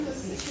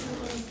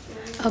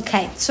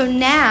Okay, so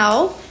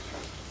now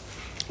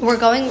we're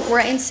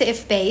in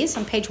Seif Beis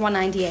on page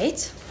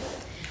 198.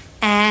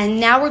 And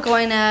now we're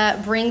going to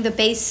bring the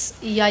Beis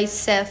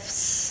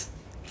Yosef's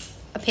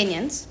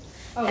opinions.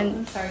 Oh,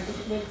 I'm sorry.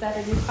 Was that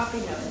a new copy?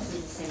 No, this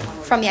is the same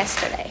one. From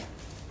yesterday.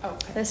 Oh,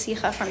 okay. The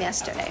Sikha from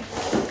yesterday.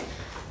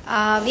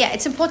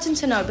 It's important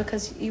to know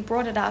because you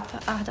brought it up.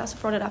 Hadassah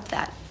brought it up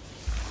that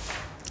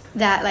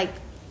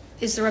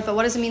is the Rebbe.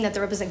 What does it mean that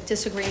the Rebbe is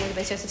disagreeing with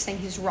the Beis Yosef, saying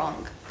he's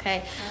wrong?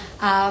 Okay,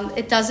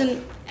 it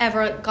doesn't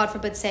ever, God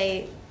forbid,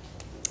 say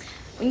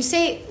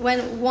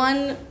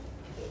when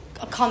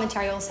a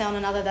commentary will say on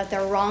another that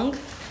they're wrong.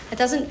 It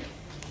doesn't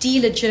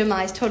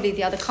delegitimize totally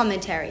the other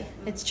commentary.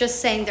 It's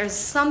just saying there's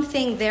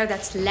something there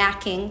that's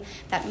lacking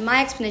that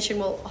my explanation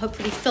will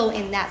hopefully fill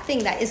in that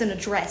thing that isn't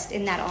addressed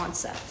in that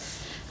answer.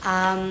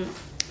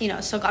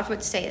 So God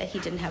would say that he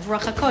didn't have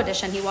Ruach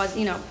HaKodesh, and he was,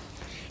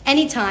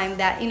 anytime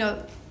that,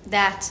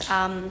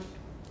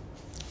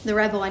 the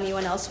Rebbe or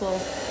anyone else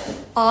will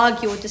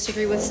argue or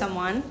disagree with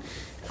someone,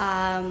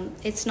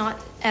 it's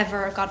not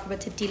ever, God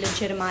forbid, to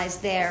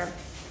delegitimize their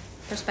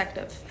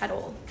perspective at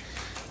all.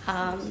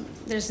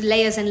 There's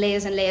layers and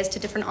layers and layers to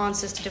different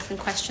answers to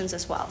different questions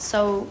as well.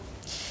 So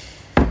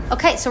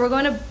we're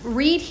going to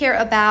read here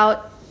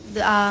about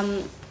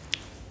the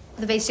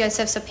Beis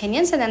Yosef's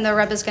opinions, and then the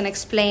Rebbe is going to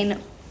explain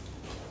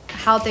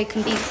how they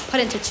can be put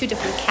into two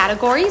different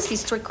categories,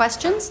 these three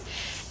questions,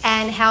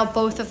 and how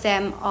both of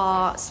them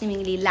are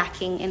seemingly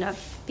lacking in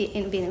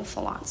being a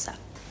full answer.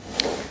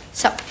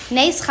 So,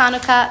 Neis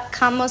Chanukah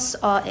Kamos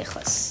or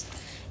Echos.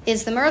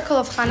 Is the miracle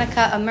of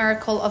Hanukkah a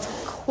miracle of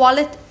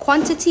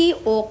quantity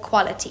or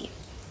quality?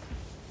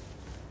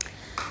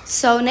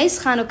 So,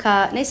 Neis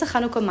Chanukah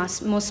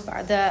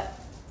Musbar, the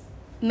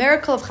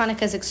miracle of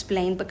Hanukkah is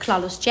explained, but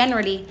Klalus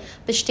generally,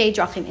 b'shtei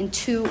drachim, in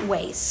two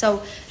ways.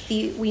 So,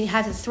 we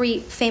have the three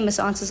famous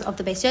answers of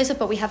the Beis Yosef,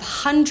 but we have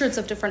hundreds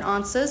of different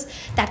answers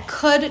that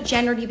could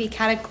generally be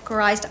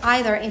categorized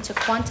either into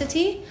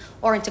quantity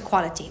or into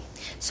quality.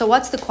 So,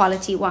 what's the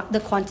quality one?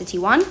 The quantity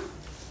one?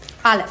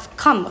 Aleph,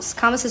 kamos.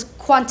 Kamos is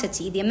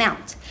quantity, the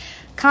amount.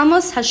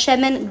 Kamos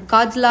hashemen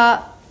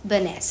gadla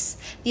benes.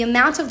 The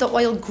amount of the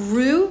oil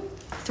grew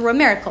through a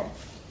miracle.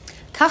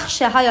 Kach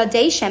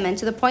shehayadei shemen,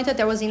 to the point that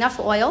there was enough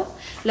oil.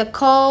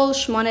 Lekol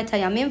shmonet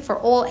hayamim, for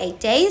all 8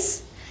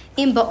 days.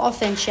 Im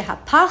ba'ofen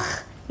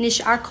shehapach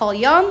nishar kol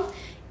yom.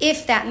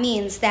 If that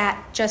means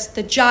that just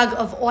the jug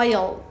of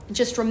oil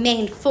just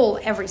remained full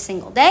every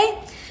single day.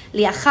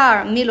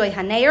 Liachar miloi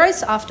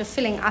haneiros, after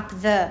filling up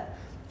the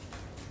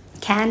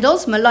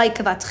candles, malai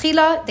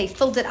kavatchila, they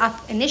filled it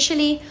up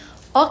initially,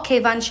 or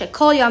kevan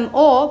shekol yom,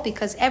 or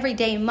because every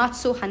day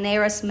matzu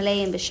haneres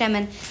maleim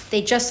b'shemen,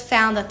 they just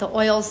found that the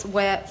oils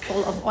were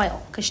full of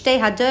oil. Kashtei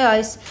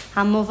hadois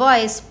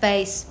hamovois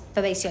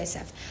beis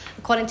Yosef,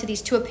 according to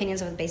these two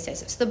opinions of the Beis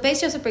Yosef. So the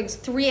Beis Yosef brings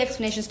three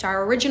explanations to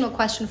our original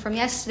question from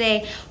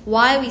yesterday: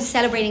 why are we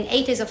celebrating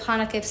 8 days of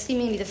Hanukkah if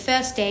seemingly the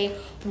first day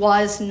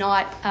was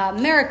not a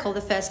miracle?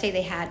 The first day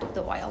they had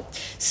the oil.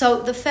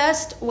 So the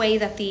first way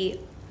that the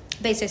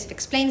Beis Yosef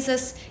explains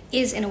this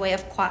is in a way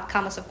of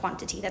kamos, of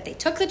quantity, that they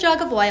took the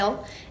jug of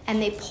oil and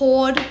they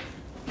poured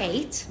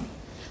 8,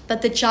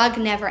 but the jug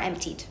never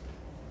emptied.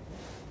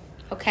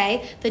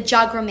 Okay? The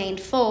jug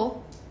remained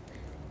full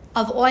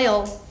of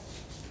oil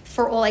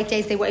for all 8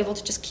 days. They were able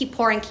to just keep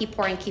pouring,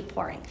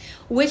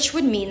 which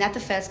would mean that the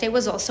first day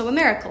was also a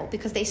miracle,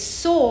 because they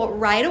saw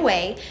right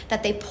away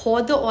that they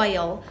poured the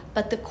oil,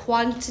 but the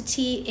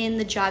quantity in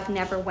the jug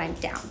never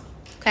went down.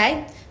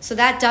 Okay, so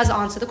that does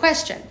answer the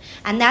question.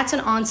 And that's an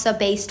answer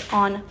based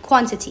on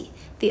quantity.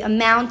 The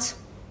amount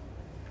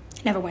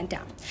never went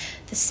down.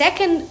 The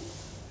second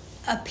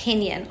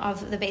opinion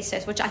of the Beis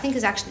Yosef, which I think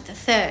is actually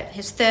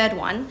his third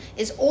one,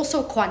 is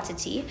also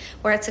quantity,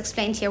 where it's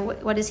explained here.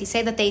 What does he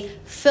say? That they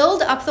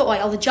filled up the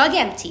oil, the jug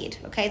emptied.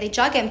 Okay, the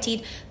jug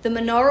emptied, the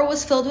menorah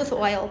was filled with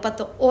oil, but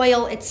the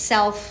oil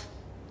itself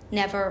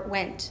never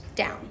went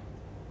down.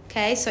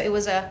 Okay, so it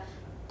was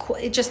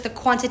just the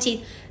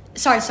quantity.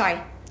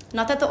 Sorry.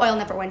 Not that the oil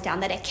never went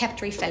down, that it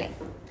kept refilling.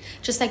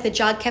 Just like the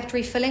jug kept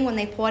refilling when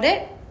they poured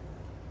it.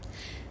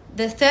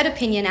 The third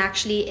opinion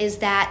actually is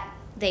that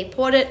they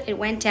poured it, it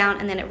went down,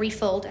 and then it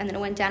refilled, and then it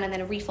went down, and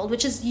then it refilled,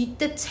 which is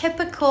the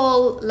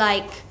typical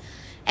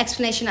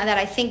explanation that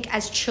I think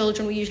as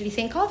children we usually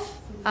think of.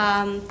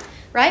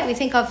 Right? We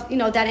think of,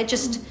 that it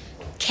just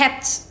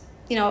kept,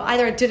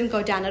 either it didn't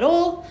go down at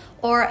all,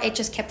 or it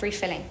just kept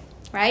refilling.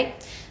 Right?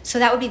 So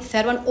that would be the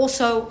third one.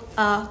 Also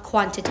a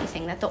quantity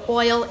thing, that the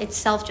oil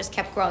itself just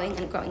kept growing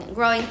and growing and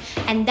growing.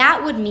 And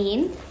that would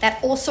mean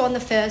that also on the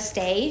first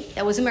day,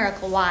 there was a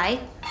miracle. Why?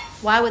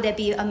 Why would there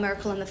be a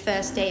miracle on the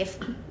first day if,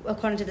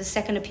 according to the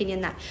second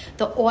opinion, that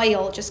the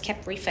oil just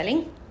kept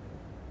refilling?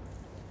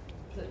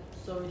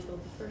 So refilled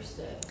the first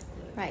day.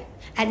 Right.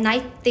 At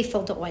night, they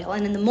filled the oil.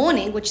 And in the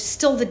morning, which is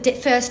still the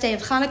first day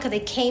of Hanukkah, they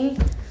came...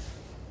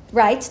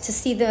 Right,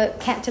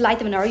 to light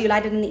the menorah. You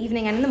light it in the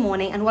evening and in the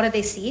morning, and what did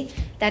they see?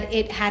 That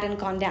it hadn't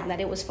gone down, that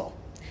it was full.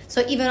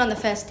 So even on the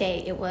first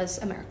day, it was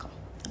a miracle.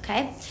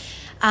 Okay,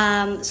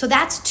 So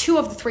that's two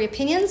of the three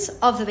opinions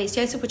of the Beis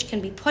Yosef, which can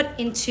be put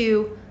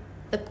into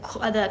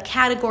the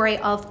category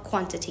of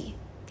quantity.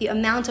 The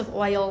amount of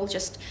oil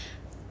just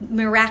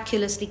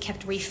miraculously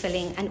kept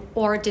refilling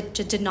or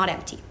did not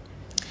empty.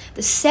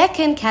 The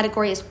second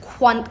category is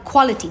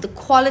quality. The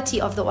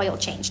quality of the oil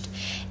changed.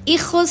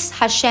 Ichus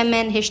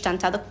hashemen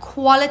hishtanta. The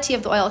quality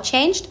of the oil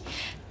changed.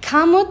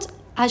 Kamut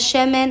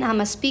hashemen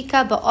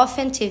hamaspika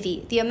ba'ofen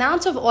tivi. The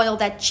amount of oil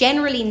that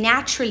generally,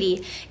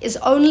 naturally, is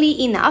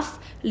only enough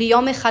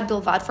liyom echad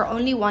bilvad, for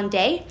only one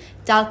day,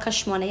 dal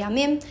kashmone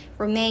yamim,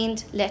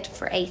 remained lit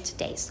for 8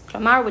 days.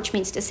 Klamar, which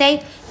means to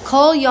say,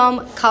 kol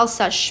yom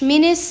kalsa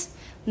shminis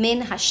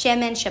min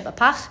hashemen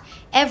shebapach.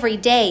 Every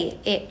day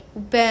it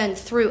burned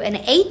through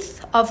 1/8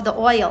 of the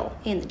oil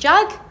in the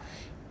jug.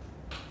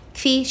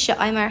 Kfi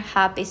she'omer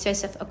ha-Beis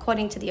Yosef,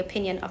 according to the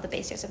opinion of the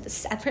Beis Yosef.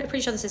 I'm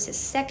pretty sure this is his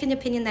second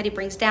opinion that he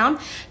brings down,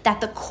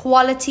 that the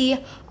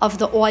quality of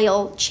the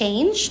oil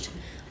changed.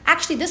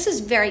 Actually, this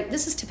is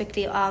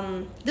typically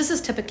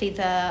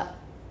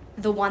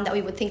the one that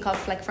we would think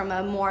of like from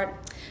a more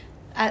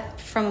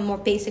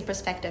basic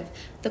perspective.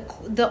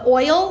 The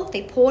oil,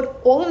 they poured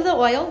all of the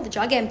oil, the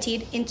jug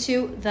emptied,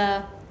 into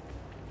the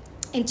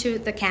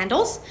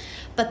candles,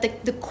 but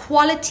the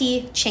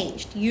quality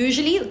changed.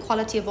 Usually the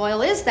quality of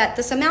oil is that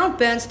this amount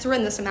burns through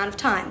in this amount of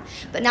time,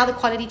 but now the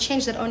quality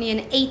changed that only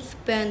 1/8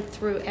 burned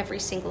through every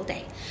single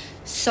day.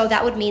 So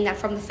that would mean that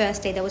from the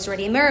first day there was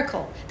already a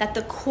miracle, that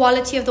the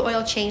quality of the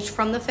oil changed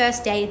from the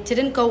first day. It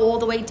didn't go all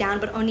the way down,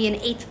 but only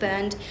 1/8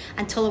 burned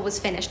until it was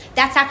finished.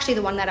 That's actually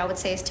the one that I would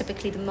say is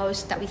typically the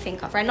most that we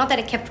think of, right? Not that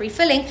it kept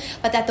refilling,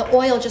 but that the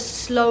oil just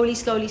slowly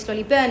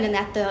burned, and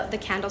that the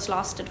candles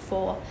lasted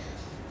for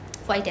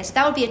 8 days. So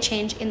that would be a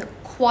change in the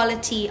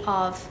quality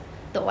of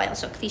the oil.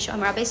 So Kfi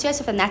she'omer Beis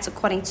Yosef, and that's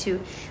according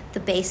to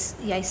the Beis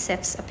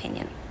Yosef's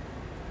opinion.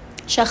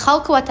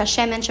 Shechalku at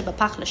hashemen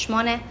shebapach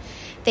l'shmone.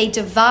 They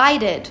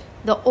divided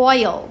the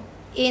oil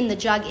in the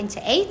jug into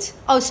 8.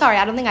 Oh, sorry,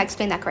 I don't think I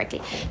explained that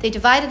correctly. They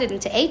divided it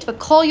into 8.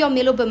 V'kol yom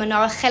milu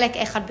b'menorah chelek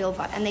echad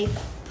bilvad. And they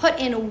put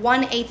in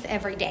 1/8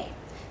 every day.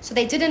 So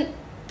they didn't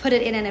put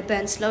it in and it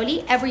burned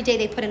slowly. Every day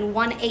they put in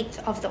 1/8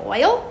 of the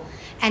oil,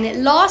 and it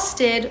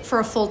lasted for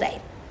a full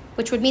day,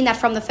 which would mean that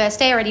from the first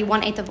day already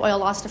 1/8 of oil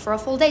lasted for a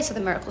full day, so the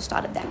miracle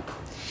started then.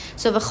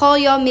 So v'chol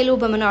yom milu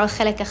b'menorah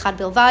chelek echad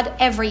bilvad.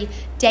 Every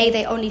day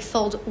they only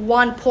filled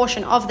one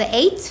portion of the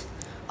 8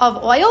 of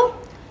oil,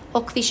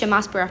 or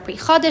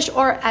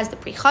as the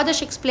Pri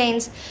Chodesh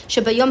explains,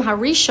 shebayom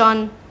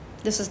harishon,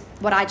 this is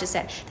what I just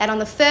said, that on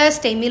the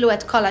first day, milu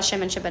et kol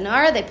hashemen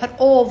shebenara, they put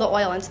all the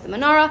oil into the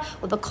menorah,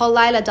 ubekol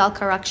laila dal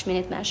karak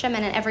shminit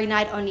me'hashemen, and every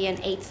night only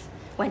 1/8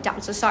 went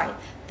down. So sorry,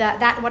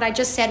 that what I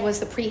just said was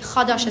the Pri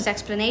Chodesh's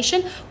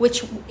explanation,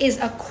 which is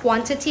a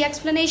quantity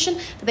explanation.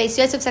 The Beis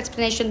Yosef's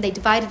explanation, they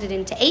divided it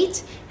into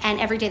 8,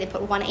 and every day they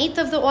put 1/8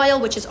 of the oil,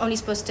 which is only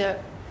supposed to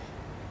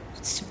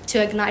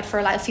ignite for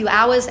like a few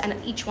hours, and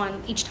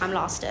each time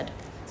lasted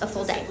a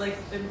full day. Like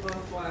in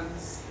both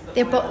ones,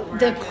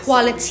 the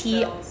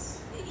quality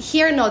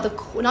here, not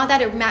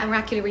that it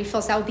miraculously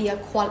refills. That would be a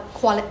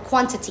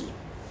quantity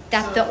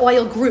that the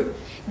oil grew.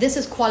 This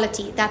is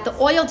quality, that the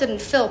oil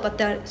didn't fill, but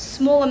the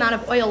small amount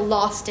of oil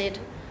lasted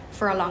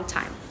for a long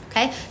time.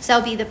 Okay, so that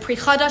would be the Pri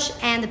Chodesh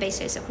and the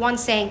Beis Yosef. One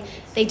saying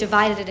they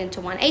divided it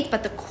into 1/8,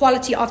 but the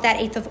quality of that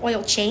 1/8 of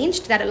oil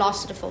changed, that it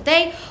lasted a full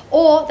day,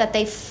 or that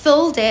they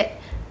filled it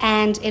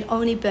and it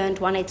only burned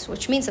 1/8,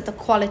 which means that the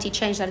quality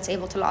changed, that it's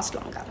able to last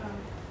longer.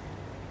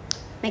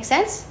 Make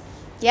sense?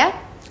 Yeah?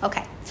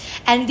 Okay.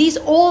 And these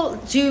all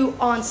do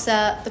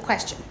answer the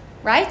question,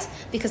 right?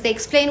 Because they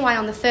explain why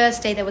on the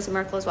first day there was a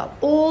miracle as well.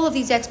 All of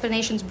these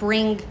explanations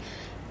bring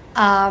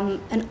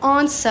an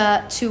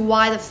answer to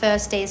why the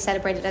first day is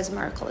celebrated as a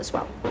miracle as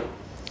well.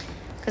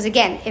 Because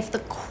again, if the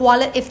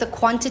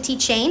quantity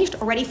changed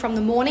already from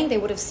the morning, they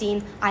would have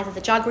seen either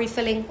the jug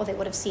refilling or they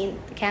would have seen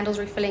the candles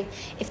refilling.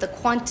 If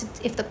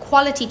the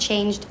quality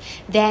changed,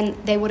 then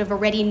they would have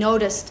already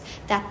noticed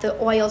that the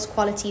oil's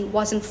quality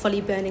wasn't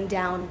fully burning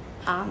down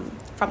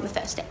from the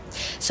first day.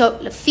 So,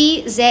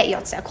 lefi ze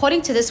yotze.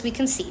 According to this, we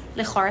can see,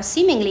 lechora,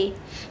 seemingly,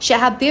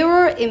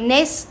 shehabirur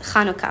imnes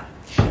Chanukah,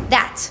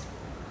 that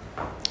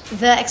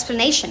the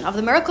explanation of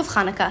the miracle of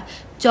Chanukah,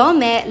 dome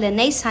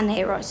lenes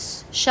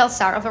haneros shel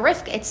Sarah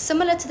v'Rivka. It's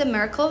similar to the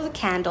miracle of the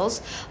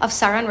candles of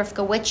Sarah and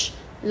Rivka, which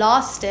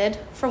lasted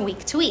from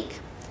week to week.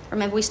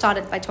 Remember, we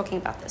started by talking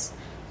about this.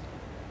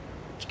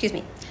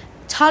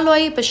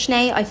 Taloi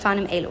b'shnei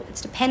oifanim elu.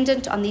 It's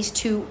dependent on these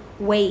two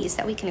ways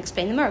that we can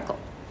explain the miracle.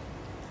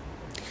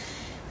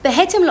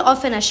 Behetim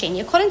le'ofen hasheni.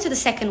 According to the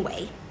second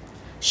way,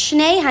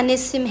 shnei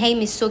hanisim hei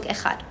misug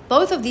echad.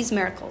 Both of these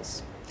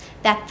miracles,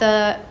 that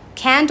the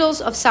candles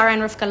of Sarah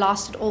and Rivka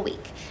lasted all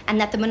week, and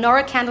that the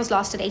menorah candles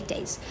lasted 8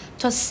 days.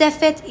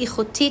 Tosefet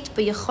ichutit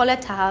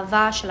b'yecholet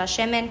ha'ava shel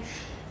hashemen.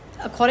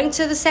 According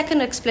to the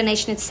second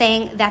explanation, it's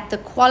saying that the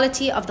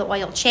quality of the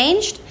oil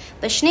changed,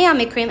 B'shnei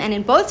hamikrim, and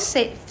in both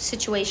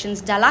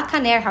situations, dalak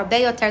haner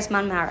harbe yoter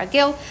zman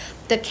ma'haragil,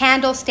 the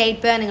candle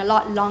stayed burning a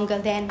lot longer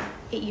than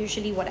it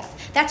usually would have.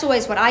 That's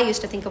always what I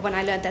used to think of when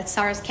I learned that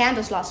Sarah's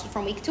candles lasted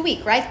from week to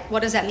week, right?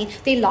 What does that mean?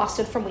 They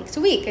lasted from week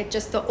to week. It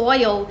just, the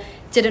oil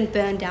didn't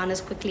burn down as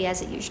quickly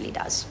as it usually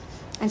does.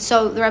 And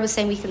so the Rebbe is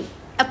saying we can,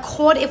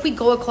 if we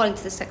go according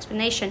to this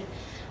explanation,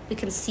 we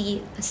can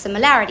see a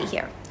similarity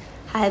here.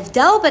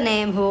 Ha'avdel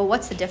b'neihem hu,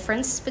 what's the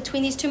difference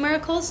between these two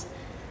miracles?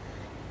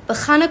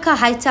 B'Chanukah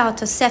hayta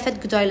ha'tosefet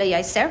g'dola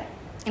yaser.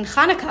 In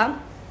Chanukah,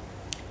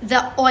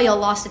 the oil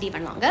lasted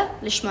even longer,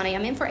 lishmona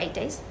yamim, for 8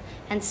 days.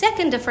 And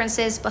second difference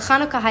is,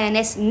 b'Chanukah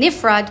hayanes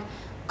nifrad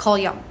kol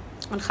yom.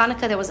 On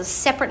Chanukah, there was a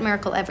separate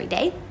miracle every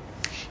day.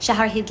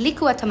 Shahar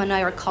hidliku et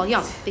menorah kol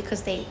yom,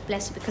 because they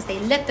lit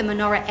the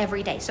menorah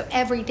every day. So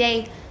every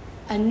day,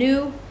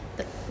 anew,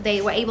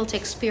 they were able to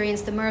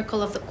experience the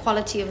miracle of the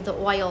quality of the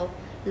oil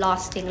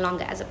lasting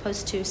longer, as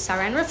opposed to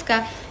Sarah and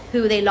Rivka,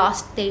 who they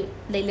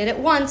lit it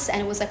once,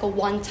 and it was like a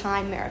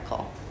one-time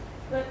miracle.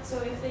 But so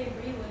if they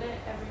relit it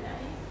every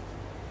night,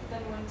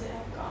 then wouldn't it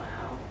have gone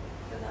out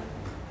for them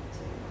to?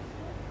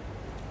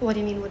 What do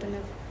you mean wouldn't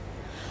have?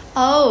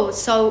 Oh,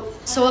 so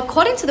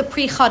according to the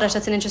Pri Chodesh,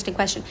 that's an interesting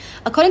question.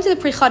 According to the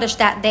Pri Chodesh,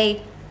 that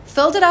they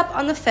filled it up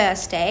on the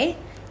first day,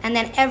 and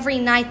then every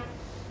night,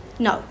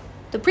 no.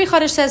 The Pri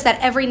Chodesh says that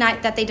every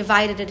night that they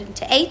divided it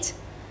into 8,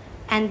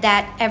 and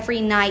that every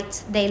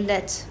night they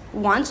lit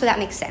one, so that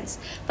makes sense.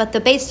 But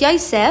the Beis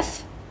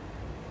Yosef,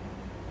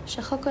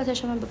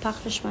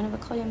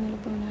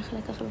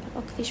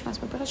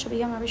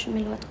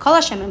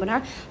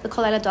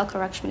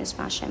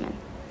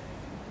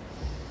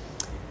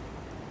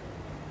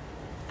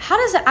 how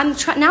does it,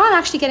 now I'm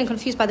actually getting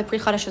confused by the Pri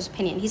Chodesh's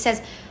opinion. He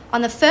says,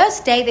 on the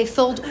first day they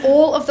filled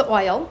all of the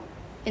oil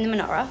in the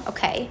menorah,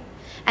 okay,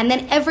 and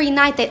then every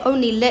night they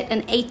only lit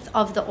 1/8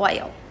 of the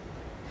oil.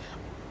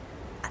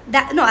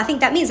 I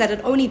think that means that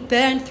it only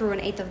burned through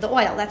 1/8 of the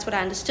oil. That's what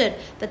I understood.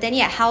 But then,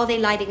 how are they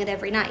lighting it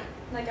every night?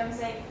 Like I'm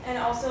saying, and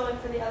also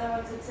like for the other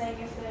ones, it's saying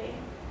if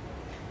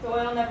the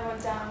oil never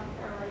went down,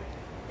 or like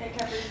it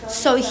kept refilling.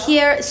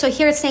 So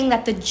here it's saying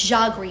that the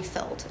jug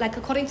refilled. Like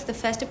according to the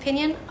first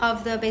opinion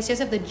of the Beis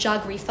Yosef, the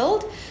jug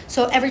refilled.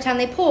 So every time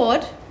they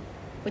poured,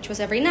 which was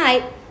every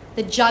night,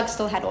 the jug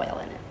still had oil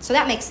in it. So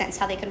that makes sense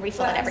how they can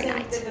refill it every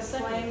night. Did the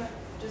flame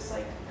just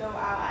like go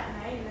out at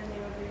night and then they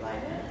would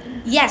relight it?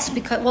 Yes,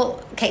 because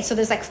so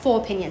there's like 4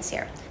 opinions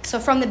here. So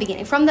from the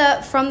beginning, from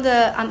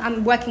the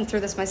I'm working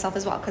through this myself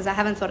as well because I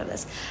haven't thought of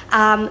this.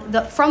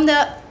 From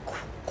the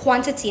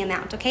quantity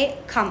amount, okay,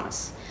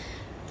 kamos.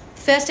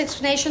 First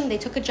explanation: they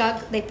took a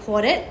jug, they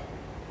poured it,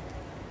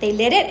 they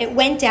lit it, it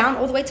went down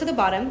all the way to the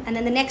bottom, and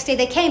then the next day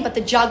they came, but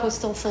the jug was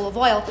still full of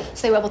oil,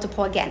 so they were able to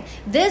pour again.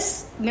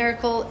 This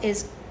miracle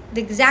is the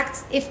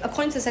exact, if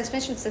according to this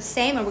explanation, it's the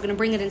same, and we're going to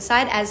bring it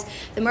inside as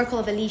the miracle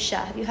of Elisha.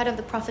 Have you heard of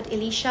the prophet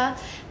Elisha?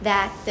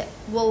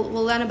 We'll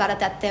learn about it.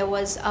 That there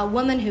was a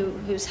woman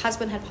whose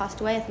husband had passed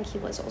away. I think he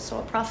was also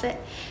a prophet,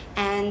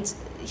 and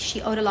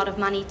she owed a lot of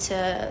money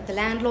to the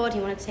landlord. He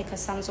wanted to take her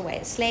sons away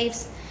as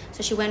slaves,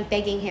 so she went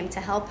begging him to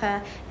help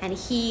her, and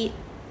he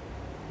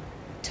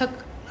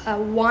took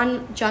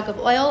 1 jug of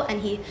oil,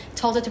 and he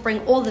told her to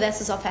bring all the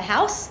vessels of her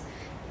house.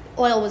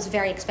 Oil was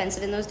very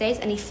expensive in those days,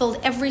 and he filled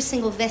every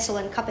single vessel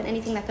and cup and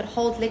anything that could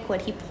hold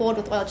liquid. He poured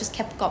with oil, just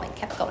kept going.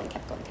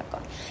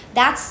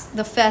 That's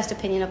the first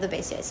opinion of the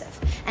Beis Yosef,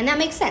 and that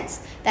makes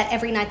sense. That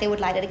every night they would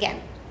light it again,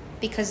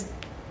 because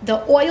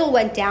the oil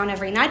went down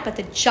every night, but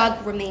the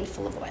jug remained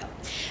full of oil.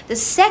 The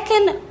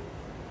second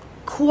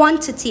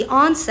quantity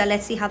answer,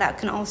 let's see how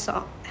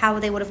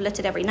they would have lit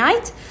it every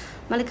night.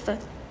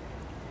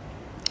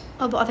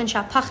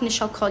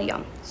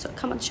 So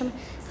come on,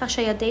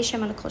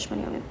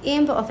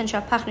 אם באופן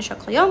שהפח נשאר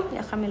כל יום,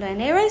 לאחר מילוי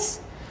הנרס,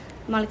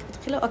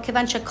 או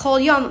כיוון שכל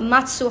יום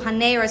מצאו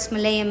הנרס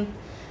מלאים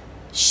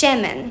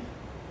שמן.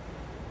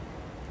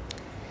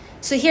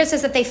 So here it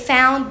says that they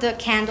found the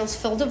candles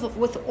filled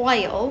with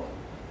oil,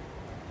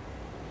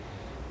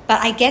 but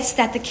I guess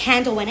that the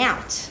candle went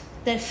out.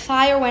 The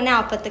fire went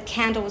out, but the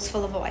candle was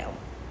full of oil.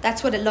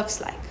 That's what it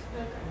looks like.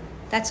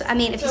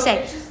 Okay. If you say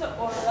it's just the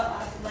oil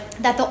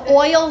that the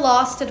oil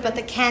lasted, but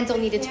the candle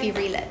needed to be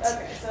relit.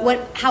 Okay,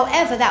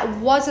 However, that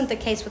wasn't the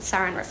case with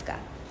Sarah and Rivka.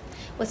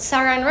 With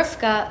Sarah and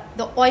Rivka,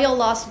 the oil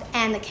lasted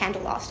and the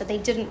candle lasted. They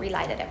didn't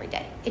relight it every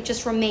day. It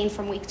just remained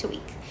from week to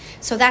week.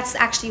 So that's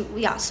actually,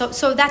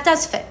 so that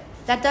does fit.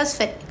 That does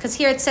fit, because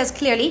here it says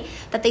clearly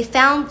that they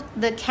found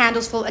the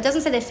candles full. It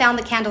doesn't say they found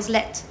the candles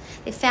lit.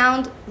 They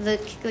found the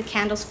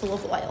candles full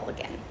of oil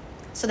again,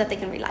 so that they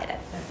can relight it.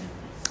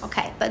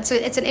 Okay, but so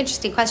it's an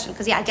interesting question,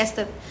 because I guess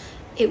the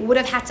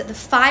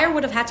fire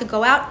would have had to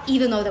go out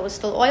even though there was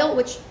still oil,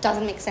 which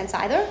doesn't make sense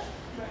either,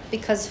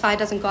 because fire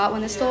doesn't go out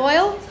when there's still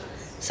oil.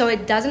 So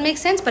it doesn't make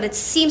sense, but it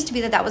seems to be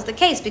that was the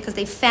case, because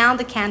they found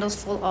the candles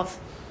full of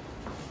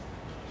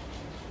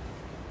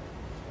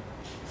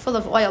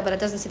oil, but it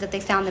doesn't say that they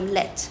found them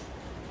lit.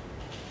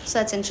 So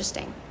that's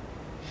interesting.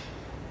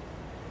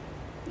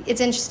 It's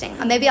interesting.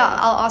 Maybe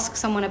I'll ask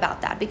someone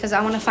about that, because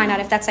I want to find out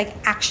if that's like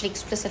actually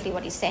explicitly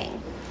what he's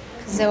saying.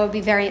 because there would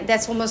be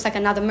that's almost like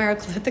another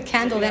miracle that the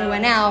candle then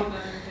went out.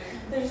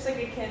 There's just like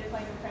a kid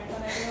playing a prank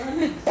on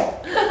everyone.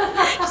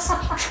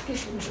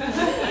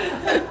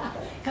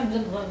 Comes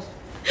in close.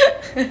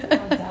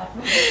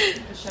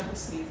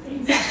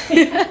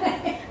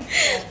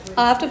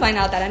 I'll have to find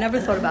out that. I never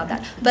thought about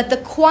that. But the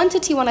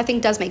quantity one I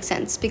think does make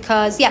sense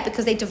because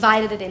they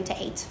divided it into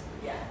 8.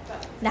 Yeah.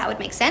 That would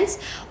make sense.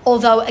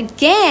 Although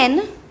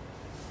again,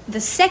 the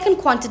second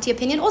quantity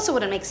opinion also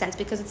wouldn't make sense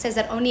because it says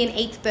that only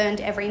 1/8 burned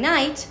every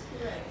night,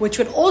 Right. which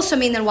would also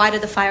mean then why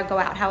did the fire go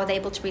out? How are they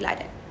able to relight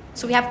it?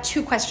 So we have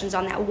 2 questions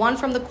on that. One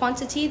from the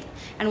quantity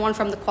and one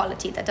from the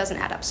quality. That doesn't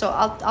add up. So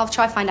I'll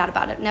try to find out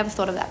about it. Never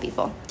thought of that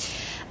before.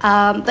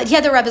 But here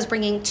the Rebbe is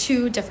bringing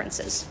 2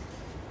 differences.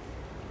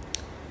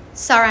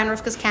 Sarah and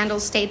Rivka's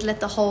candles stayed lit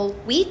the whole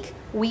week.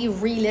 We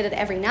relit it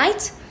every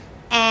night.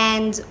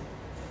 And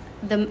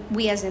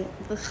we as in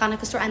the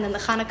Hanukkah store, and then the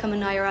Hanukkah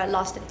menorah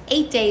lasted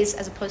 8 days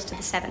as opposed to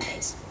the 7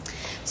 days.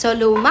 So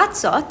Leumat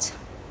Zot,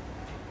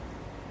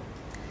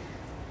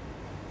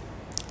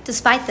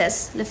 despite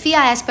this, Lefi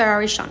HaEsper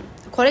HaRishon,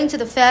 according to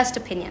the first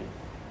opinion,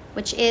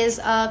 which is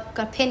an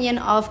opinion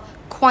of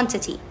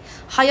quantity,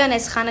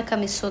 Hayanes Hanukkah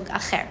Misug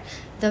Acher.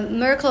 The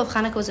miracle of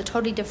Hanukkah was a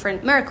totally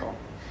different miracle.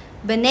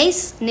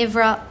 Benes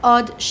Nivra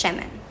Od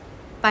Shemen.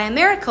 By a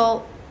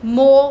miracle,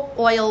 more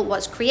oil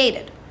was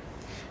created.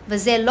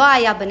 This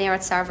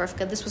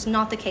was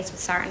not the case with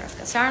Sarah and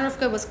Rivka. Sarah and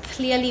Rivka was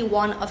clearly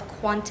one of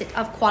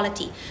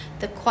quality.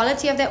 The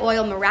quality of their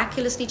oil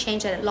miraculously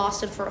changed that it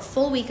lasted for a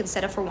full week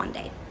instead of for 1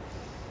 day.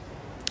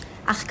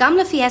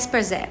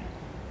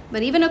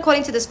 But even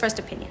according to this first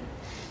opinion,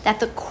 that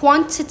the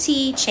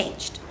quantity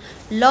changed.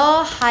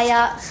 Lo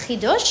haya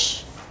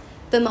chidush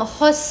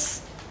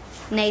b'mahus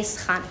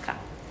neis Chanukah.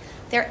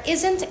 There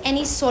isn't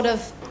any sort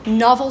of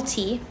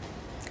novelty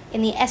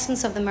in the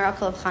essence of the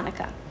miracle of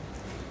Hanukkah.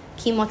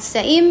 Ki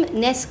motzaim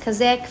nes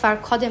kazeh kvar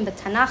kodem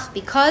b'tanach,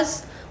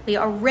 because we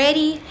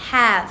already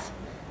have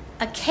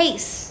a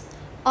case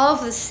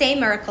of the same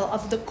miracle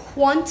of the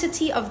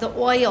quantity of the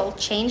oil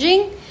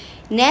changing.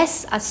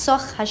 Nes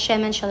asoch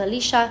hashemen shel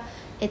Elisha.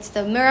 It's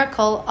the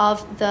miracle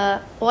of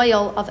the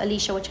oil of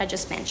Elisha, which I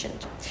just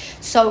mentioned.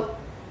 So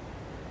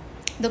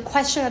the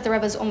question that the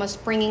Rebbe is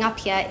almost bringing up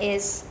here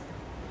is,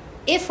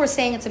 if we're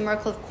saying it's a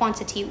miracle of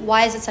quantity,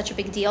 why is it such a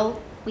big deal?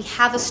 We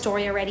have a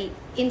story already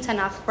in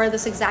Tanakh where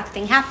this exact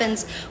thing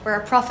happens, where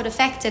a prophet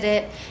affected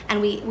it, and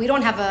we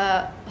don't have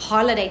a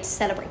holiday to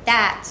celebrate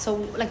that. So,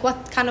 like,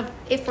 what kind of,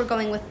 if we're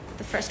going with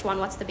the first one,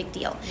 what's the big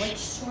deal? Which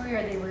story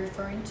are they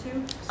referring to?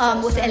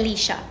 With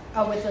Elisha.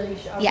 Oh, with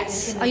Elisha. Okay.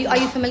 Yes. Are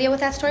you familiar with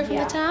that story from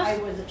the Tanakh? I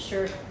wasn't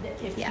sure that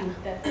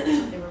that's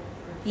what they were.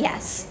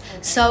 Yes.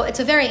 So it's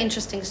a very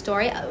interesting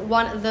story.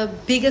 One of the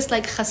biggest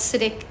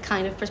Hasidic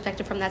kind of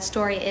perspective from that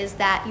story is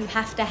that you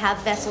have to have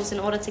vessels in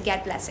order to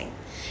get blessing.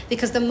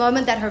 Because the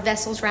moment that her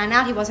vessels ran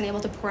out, he wasn't able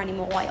to pour any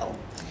more oil.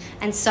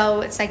 And so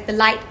it's like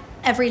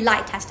every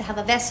light has to have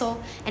a vessel,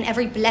 and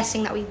every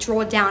blessing that we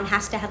draw down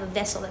has to have a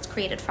vessel that's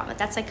created from it.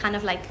 That's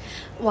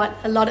what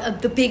a lot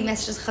of the big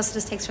messages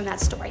Chassidus takes from that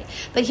story.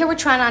 But here we're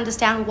trying to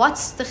understand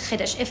what's the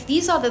chiddush. If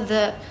these are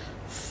the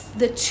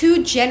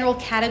 2 general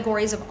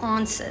categories of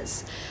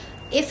answers.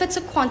 If it's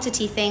a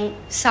quantity thing,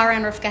 Sarah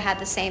and Rivka had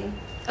the same.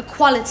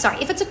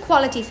 If it's a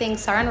quality thing,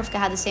 Sarah and Rivka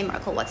had the same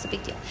miracle. What's the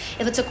big deal?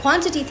 If it's a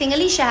quantity thing,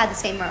 Elisha had the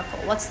same miracle.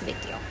 What's the big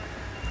deal?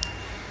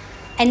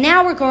 And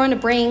now we're going to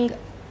bring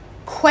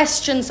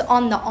questions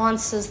on the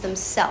answers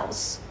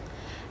themselves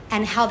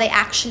and how they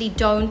actually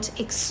don't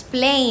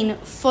explain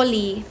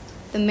fully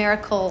the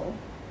miracle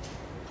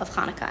of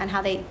Hanukkah, and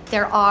how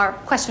there are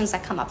questions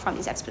that come up from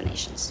these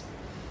explanations.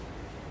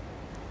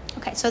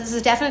 Okay, so this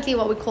is definitely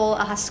what we call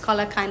a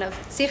haskalah kind of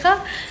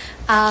tzicha.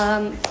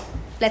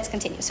 Let's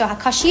continue. So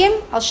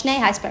hakashim al shnei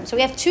haisperim. So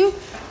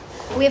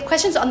we have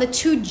questions on the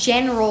 2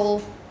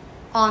 general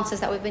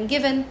answers that we've been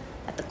given,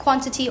 that the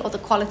quantity or the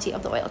quality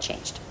of the oil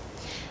changed.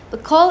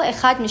 B'kol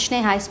echad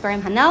mishnei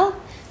haisperim hanal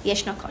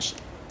yeshna kashi.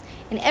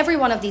 In every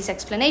one of these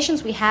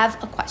explanations, we have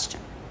a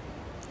question.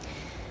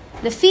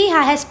 Lefi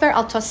hahesper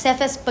al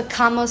tosefes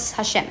bekamos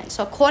hashemen.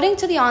 So according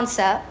to the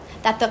answer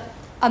that the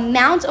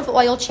amount of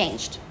oil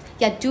changed,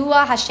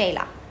 Yadua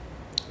Hashela.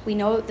 We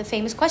know the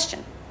famous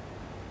question,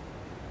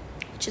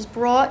 which is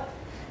brought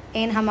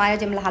in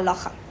Hamayadim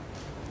Lahalacha.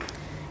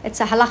 It's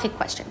a halachic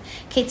question.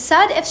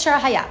 Ketzad efshar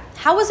haya.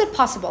 How was it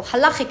possible,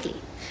 halachically,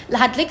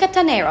 lahadlikat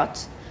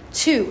hanerot,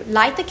 to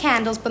light the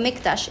candles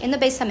b'mikdash, in the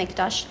Beis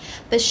HaMikdash,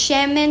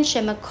 b'shemen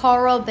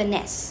shemakoro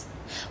b'nes,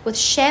 with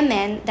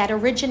shemen that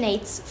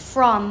originates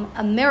from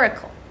a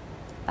miracle.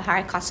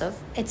 B'harikasov.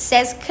 It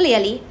says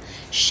clearly,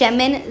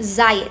 shemen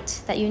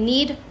zayit, that you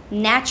need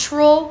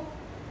natural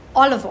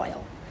olive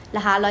oil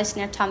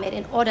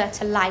in order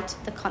to light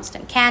the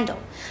constant candle.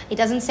 It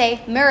doesn't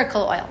say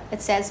miracle oil,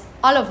 it says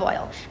olive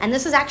oil. And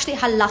this is actually a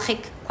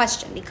halachic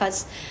question,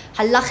 because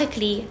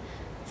halachically,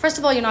 first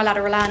of all, you're not allowed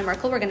to rely on a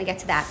miracle. We're going to get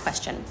to that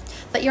question.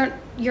 But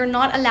you're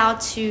not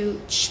allowed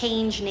to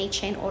change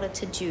nature in order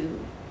to do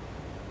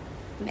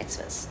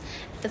mitzvahs.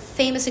 The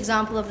famous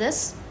example of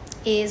this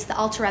is the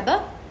Alter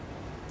Rebbe.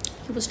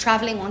 He was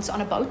traveling once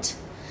on a boat,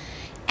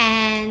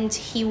 and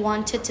he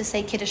wanted to say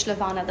Kiddush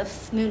Levana. The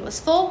moon was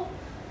full,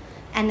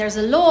 and there's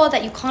a law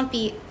that you can't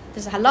be,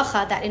 there's a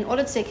halacha that in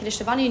order to say Kiddush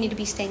Levana, you need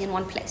to be staying in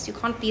one place. You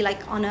can't be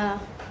like on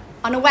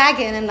a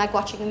wagon and like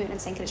watching the moon and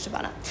saying Kiddush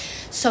Levana.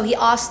 So he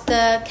asked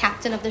the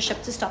captain of the ship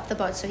to stop the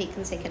boat so he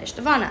can say Kiddush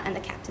Levana, and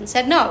the captain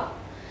said no.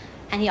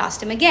 And he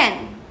asked him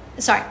again.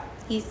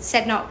 He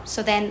said no. So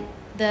then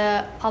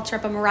the Alter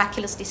Rebbe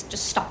miraculously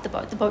just stopped the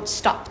boat. The boat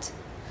stopped.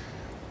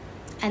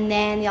 And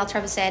then the Alter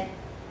Rebbe said,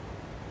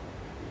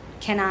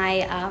 can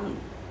I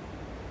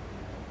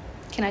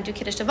do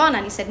Kiddush Levana?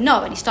 And he said no.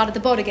 And he started the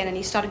boat again and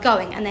he started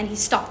going. And then he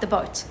stopped the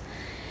boat.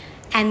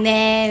 And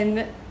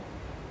then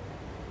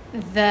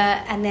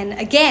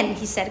again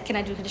he said, can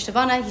I do Kiddush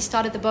Levana? He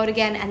started the boat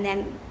again and then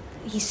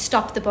he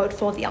stopped the boat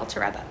for the Alter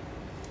Rebbe.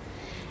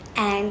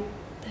 And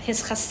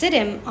his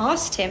Hasidim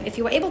asked him, if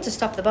you were able to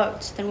stop the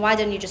boat, then why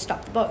didn't you just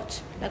stop the boat?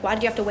 Like, why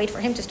did you have to wait for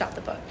him to stop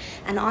the boat?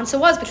 And the answer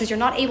was, because you're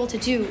not able to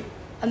do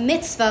a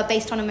mitzvah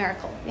based on a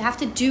miracle. You have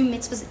to do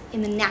mitzvahs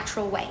in the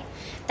natural way.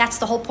 That's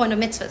the whole point of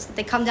mitzvahs, that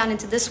they come down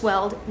into this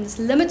world, in this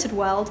limited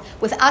world,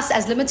 with us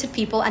as limited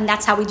people, and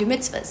that's how we do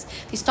mitzvahs.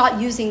 If you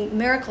start using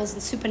miracles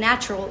and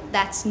supernatural,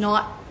 that's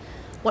not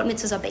what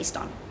mitzvahs are based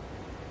on.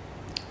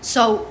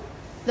 So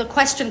the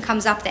question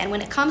comes up then,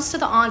 when it comes to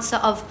the answer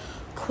of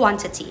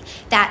quantity,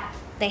 that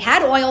they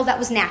had oil that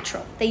was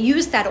natural. They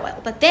used that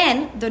oil. But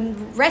then the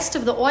rest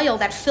of the oil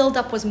that filled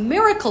up was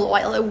miracle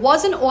oil. It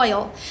wasn't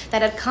oil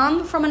that had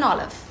come from an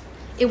olive.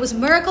 It was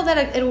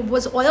it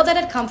was oil that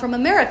had come from a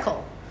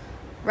miracle.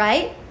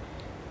 Right?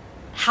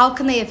 How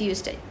can they have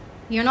used it?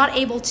 You're not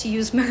able to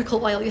use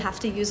miracle oil. You have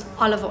to use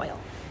olive oil.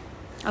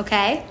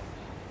 Okay?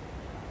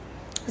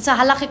 It's a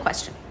halachic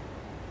question.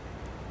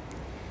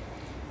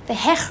 The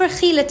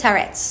hechrechi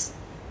letaretz.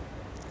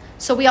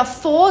 So we are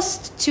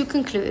forced to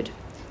conclude,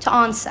 to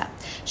answer,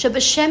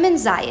 shebeshemen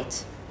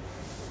zayit,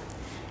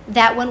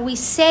 that when we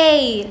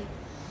say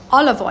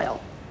olive oil,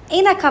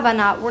 eina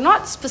kavana, we're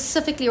not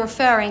specifically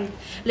referring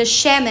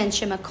l'shemen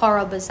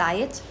shemakora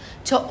b'zayit,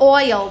 to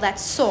oil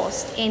that's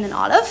sourced in an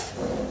olive,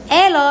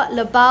 ela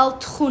lebal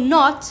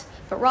tchunot,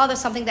 but rather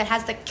something that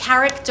has the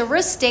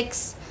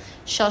characteristics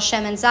shel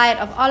shemen zayit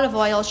of olive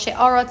oil,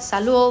 she'orot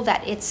salul,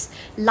 that its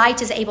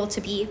light is able to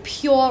be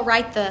pure,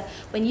 right?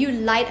 When you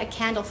light a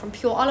candle from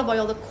pure olive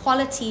oil, the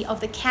quality of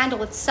the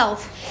candle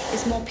itself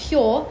is more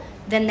pure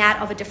than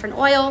that of a different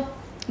oil,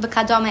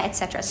 v'kadoma,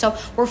 etc. So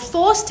we're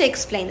forced to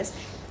explain this.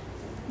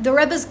 The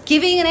Rebbe's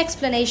giving an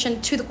explanation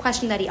to the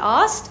question that he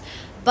asked,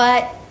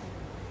 but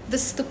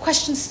the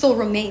question still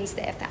remains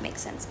there, if that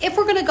makes sense. If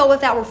we're going to go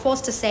with that, we're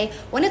forced to say,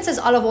 when it says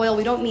olive oil,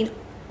 we don't mean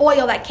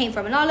oil that came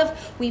from an olive.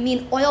 We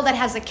mean oil that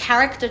has the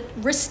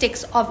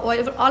characteristics of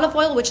olive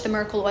oil, which the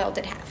miracle oil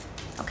did have.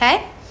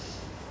 Okay?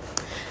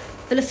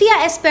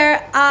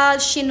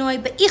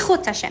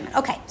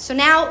 Okay, so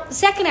now the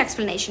second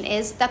explanation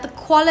is that the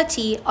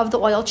quality of the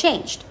oil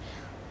changed.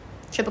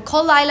 That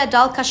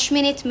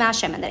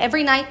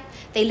every night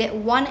they lit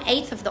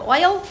 1/8 of the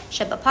oil,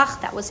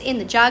 that was in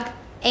the jug.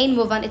 Ein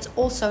muvan, it's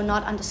also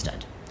not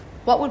understood.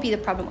 What would be the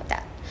problem with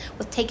that?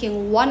 With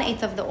taking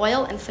 1/8 of the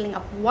oil and filling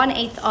up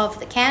 1/8 of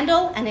the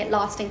candle and it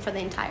lasting for the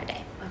entire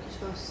day. Are you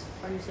supposed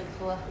to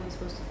fill up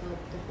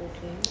the whole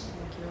thing?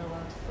 Like you're not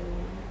allowed to fill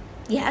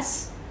it?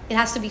 Yes, it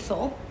has to be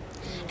full.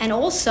 And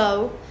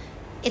also,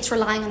 it's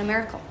relying on a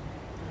miracle.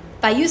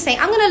 By you saying,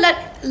 I'm going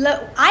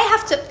to I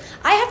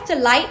have to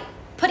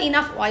put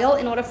enough oil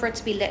in order for it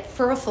to be lit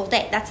for a full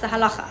day. That's the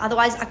halacha.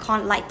 Otherwise, I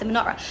can't light the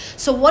menorah.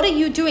 So what are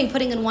you doing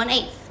putting in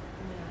 1/8?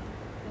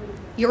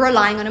 You're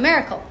relying on a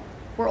miracle.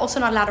 We're also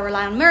not allowed to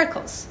rely on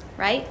miracles,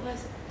 right?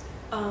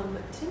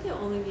 Didn't they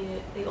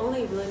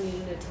only really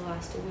needed it to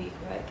last a week,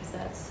 right? Because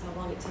that's how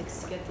long it takes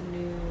to get the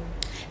new...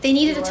 They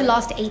needed it to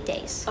last 8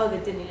 days. Oh, they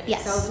did need it?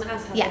 Yes. So I was going to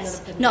ask how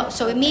yes. No,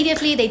 so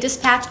immediately they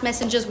dispatched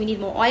messengers, we need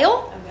more oil.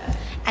 Okay.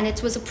 And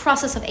it was a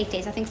process of 8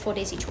 days, I think 4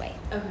 days each way.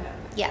 Okay.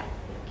 Yeah.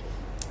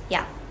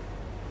 Yeah.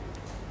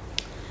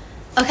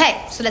 Okay,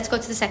 so let's go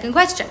to the second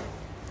question.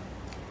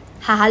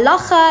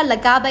 Hahalacha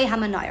lagabe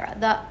hamanayra.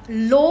 The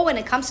law when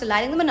it comes to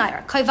lighting the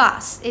menorah,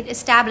 koivas, it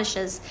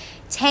establishes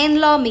ten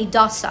lo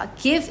midasa.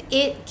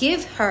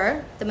 Give her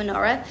the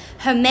menorah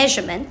her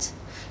measurement.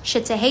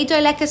 Shetehedo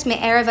lekas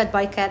me'erev ad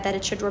boika, that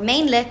it should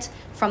remain lit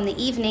from the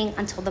evening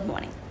until the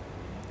morning.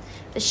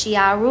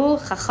 V'shiaru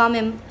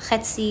chachamim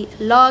chetzi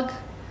log,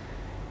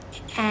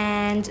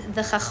 and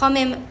the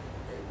chachamim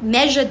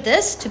measured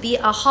this to be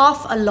a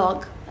half a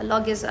log. A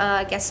log is,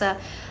 I guess, a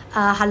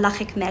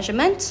halachic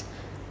measurement,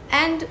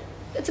 and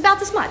it's about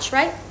this much,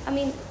 right? I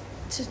mean,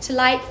 to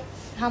light,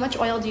 how much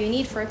oil do you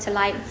need for it to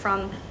light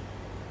from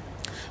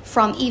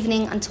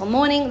evening until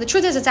morning? The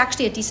truth is, it's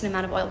actually a decent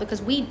amount of oil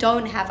because we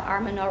don't have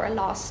our menorah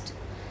last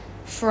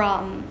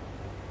from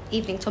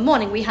evening till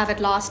morning. We have it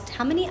last,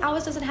 how many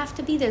hours does it have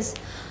to be? There's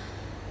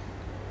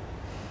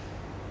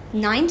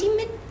 90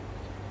 minutes?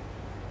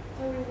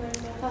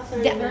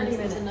 30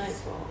 minutes a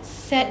nightfall.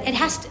 It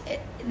has to.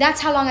 That's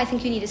how long I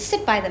think you need to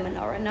sit by the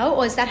menorah, no?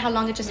 Or is that how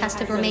long it just has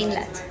to remain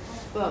lit?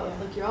 Well,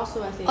 like you're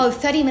also, I think...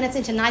 30 minutes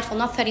into nightfall,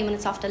 not 30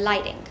 minutes after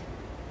lighting.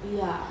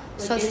 Yeah.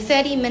 So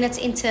 30 minutes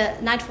into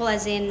nightfall,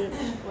 as in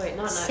Wait,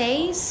 not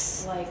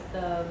says,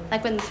 nightfall.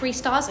 like when the 3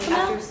 stars like come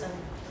after out. sun.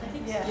 I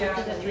think Yeah. so.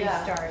 After the 3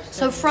 stars.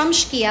 So from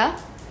Shkia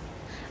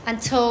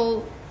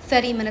until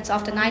 30 minutes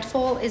after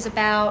nightfall is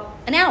about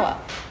an hour,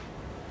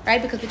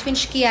 right? Because between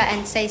Shkia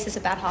and Seis is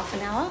about half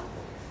an hour,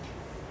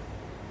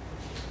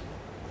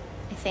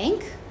 I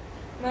think.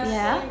 Must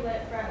Yeah. stay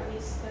lit for at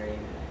least 30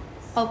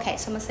 minutes. Okay,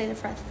 so I'm gonna say it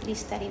for at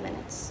least 30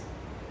 minutes.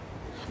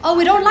 Oh,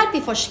 we don't light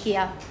before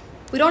Shkia.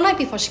 We don't light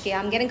before Shkia.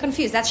 I'm getting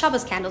confused. That's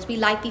Shabbos candles. We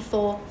light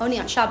before, only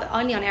on Shabbos,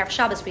 only on Erev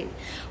Shabbos.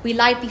 We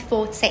light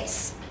before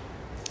Tzeis.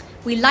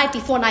 We light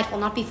before nightfall,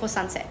 not before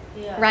sunset.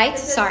 Yeah. Right? It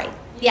says Sorry. You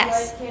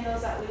Yes. light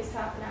candles at least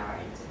half an hour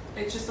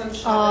into. It's just on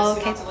Shabbos. Oh, you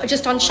okay. have to light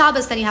Just on before.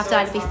 Shabbos, then you have to So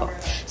light it it's before.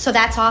 longer. So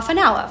that's half an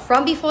hour.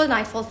 From before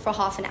nightfall for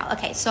half an hour.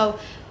 Okay, so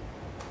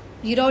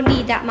you don't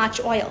need that much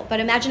oil.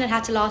 But imagine it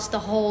had to last the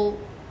whole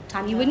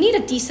time. You would need a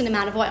decent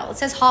amount of oil. It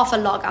says half a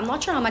log. I'm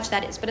not sure how much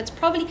that is, but it's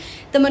probably,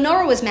 the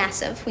menorah was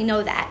massive. We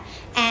know that.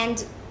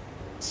 And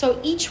so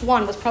each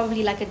one was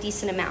probably like a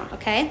decent amount,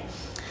 okay?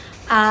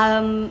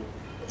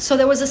 So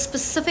there was a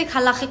specific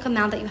halachic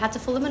amount that you had to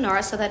fill the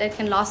menorah so that it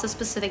can last a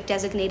specific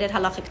designated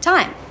halachic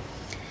time.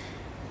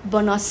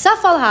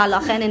 Bonosaf al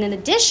halacha, and in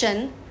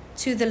addition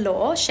to the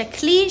law,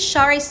 shekli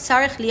sharis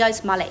tzarich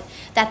liyos male,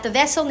 that the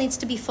vessel needs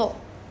to be full.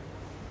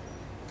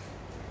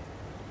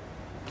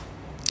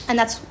 And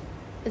that's,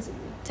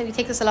 so we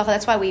take this halacha,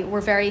 that's why we're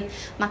very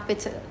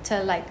makbid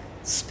to like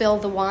spill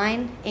the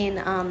wine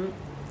in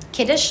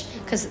Kiddush,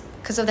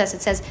 because of this.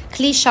 It says,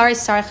 kli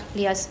sharis tzarich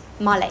liyos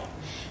male.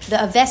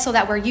 The vessel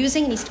that we're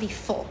using needs to be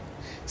full.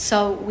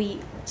 So we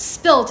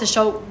spill to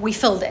show we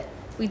filled it.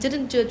 We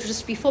didn't do it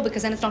just to be full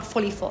because then it's not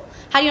fully full.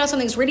 How do you know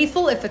something's really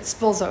full? If it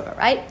spills over,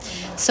 right?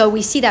 So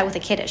we see that with the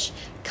Kiddush.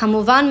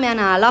 Kamuvan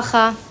me'ana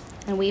halacha,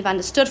 and we've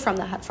understood from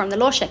the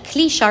law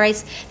kli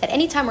sharis that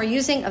anytime we're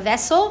using a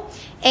vessel,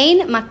 ein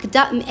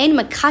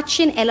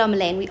makachin ela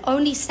melein, we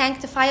only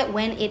sanctify it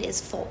when it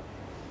is full.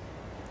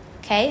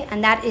 Okay,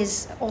 and that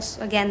is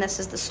also, again, this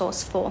is the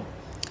source for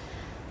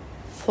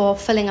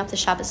filling up the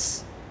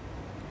Shabbos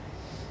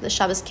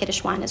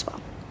Kiddush wine as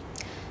well.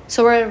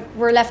 So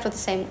we're left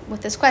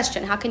with this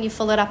question: how can you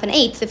fill it up an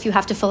eighth if you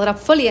have to fill it up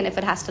fully and if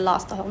it has to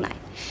last the whole night?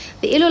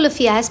 The ilu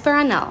lefia hesper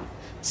anal.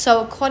 So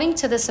according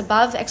to this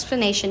above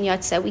explanation,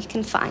 Yotze, we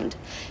can find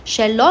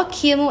shelo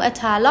kimu et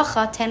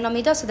halacha ten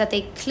lamidah, so that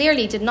they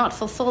clearly did not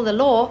fulfill the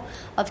law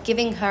of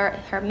giving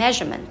her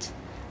measurement.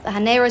 The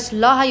haneros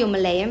lo hayu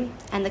maleim,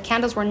 and the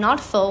candles were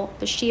not full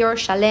b'shir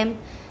shalem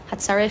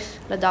hatzarich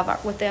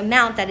ladavar, with the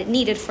amount that it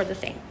needed for the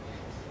thing.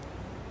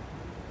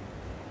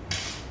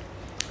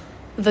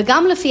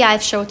 V'gam lefi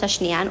ha'efsharut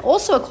hashniya, and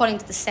also according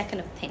to the second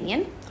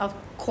opinion of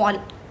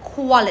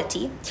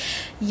quality,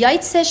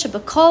 yaitze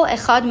shebekol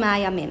echad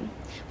ma'ayamim,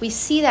 we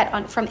see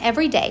that from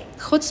every day,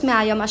 chutz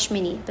me'ayam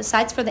hashmini,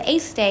 besides for the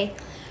 8th day,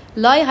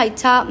 lo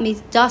hayta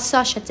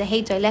midasa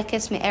shetehei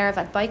doilekes me'erev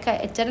ad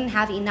baika, it didn't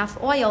have enough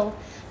oil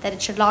that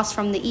it should last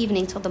from the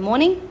evening till the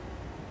morning.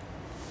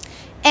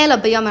 Ela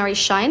b'yom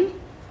harishon,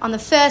 on the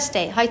first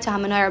day, hayta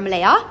ha'menorah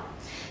meleah,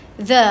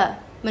 the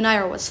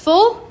menorah was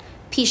full,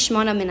 pi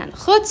shmona minan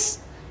chutz,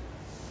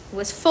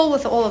 was full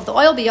with all of the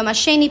oil. B'yom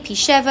hasheni pi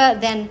sheva,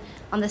 then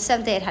on the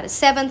 7th day it had a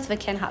 7th.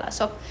 V'ken hala.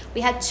 So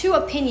we had 2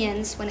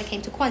 opinions when it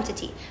came to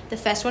quantity. The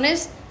first one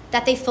is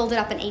that they filled it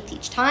up an 8th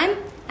each time,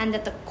 and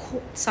that the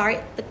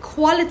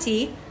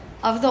quality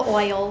of the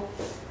oil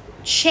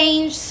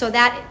changed so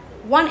that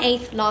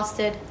 1/8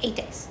 lasted 8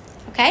 days.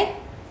 Okay.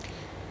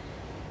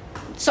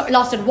 So it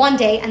lasted 1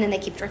 day, and then they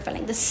keep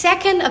refilling. The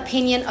second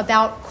opinion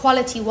about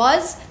quality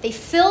was they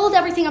filled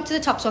everything up to the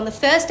top. So on the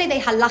first day, they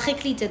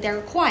halachically did their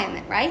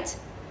requirement, right?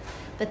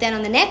 But then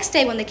on the next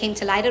day, when they came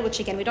to light it, which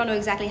again, we don't know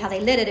exactly how they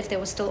lit it, if there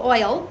was still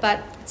oil,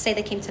 but let's say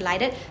they came to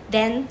light it,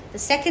 then the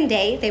second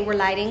day, they were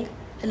lighting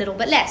a little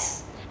bit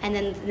less. And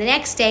then the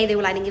next day, they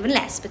were lighting even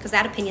less, because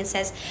that opinion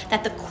says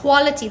that the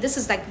quality, this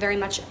is like very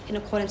much in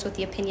accordance with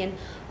the opinion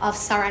of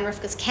Sarah and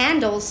Rivka's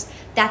candles,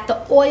 that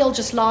the oil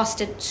just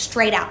lasted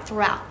straight out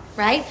throughout,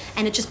 right?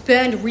 And it just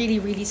burned really,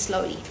 really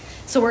slowly.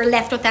 So we're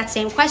left with that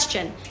same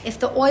question. If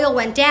the oil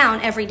went down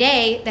every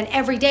day, then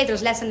every day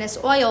there's less and less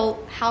oil.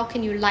 How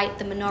can you light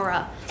the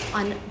menorah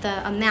on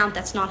the amount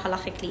that's not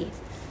halachically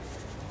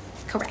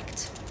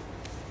correct?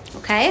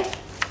 Okay?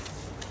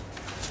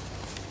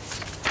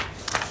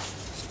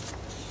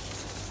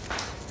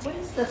 What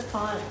is the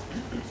font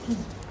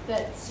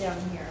that's down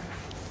here?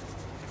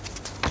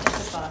 At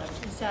the bottom.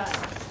 Is that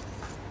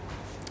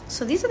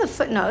So these are the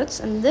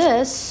footnotes, and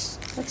that's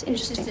it's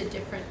interesting. just a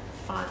different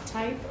font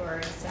type, or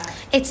is that?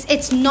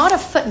 It's not a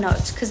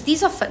footnote, because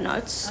these are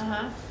footnotes.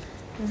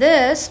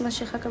 This,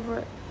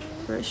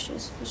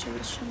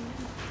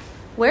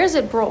 where is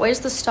it brought? Where's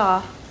the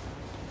star?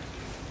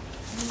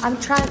 I'm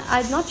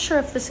not sure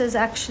if this is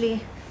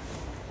actually.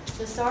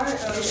 The star is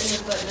in the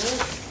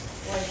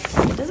footnotes.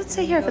 Like, Does it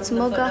say here if it's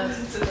Moga?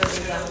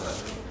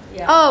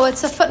 yeah. Oh,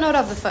 it's a footnote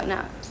of the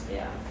footnote.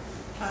 Yeah.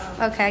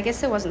 Okay, I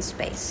guess it wasn't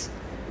space.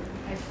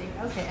 I see.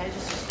 Okay, I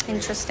just.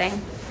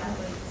 Interesting.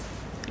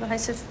 That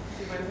was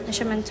Oh,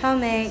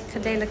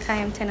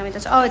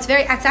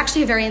 it's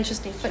actually a very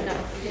interesting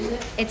footnote.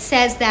 It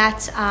says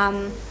that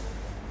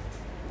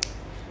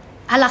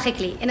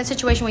halachically, in a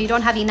situation where you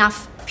don't have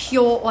enough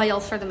pure oil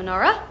for the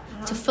menorah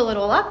to fill it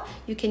all up,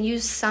 you can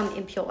use some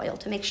impure oil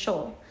to make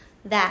sure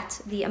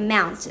that the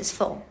amount is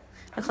full.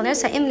 It's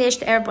emphasizing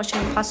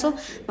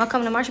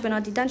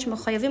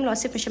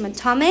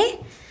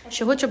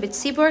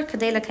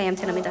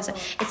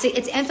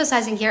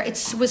here,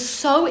 it was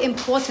so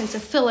important to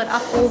fill it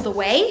up all the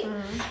way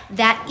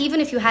that even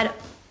if you had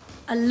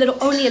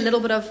only a little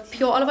bit of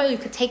pure olive oil, you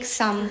could take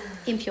some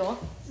impure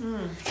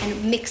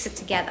and mix it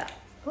together.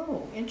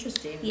 Oh,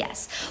 interesting.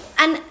 Yes.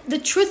 And the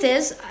truth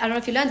is, I don't know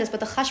if you learned this, but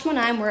the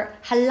Chashmonaim were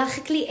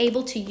halachically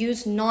able to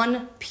use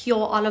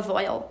non-pure olive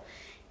oil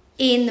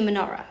in the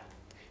menorah.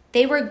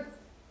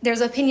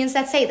 There's opinions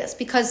that say this,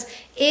 because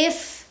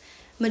if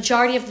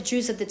majority of the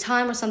Jews at the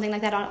time or something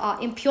like that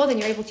are impure, then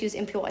you're able to use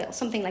impure oil,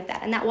 something like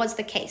that. And that was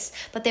the case.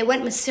 But they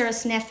went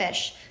Mesiras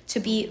Nefesh to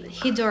be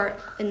Hidur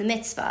in the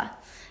mitzvah,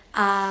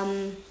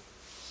 and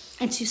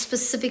to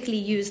specifically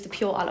use the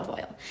pure olive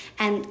oil.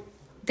 And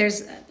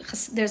there's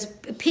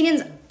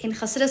opinions in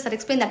Chassidus that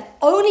explain that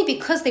only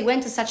because they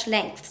went to such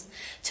lengths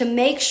to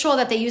make sure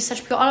that they use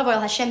such pure olive oil,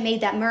 Hashem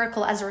made that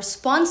miracle as a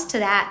response to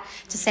that,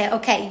 to say,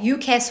 okay, you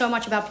care so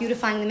much about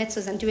beautifying the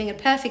mitzvahs and doing it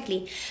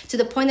perfectly, to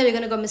the point that you're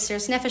going to go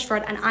Mesiras Nefesh for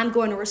it, and I'm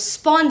going to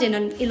respond in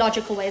an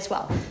illogical way as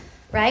well.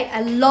 Right?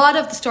 A lot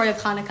of the story of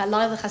Hanukkah, a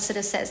lot of the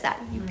Chassidus says that.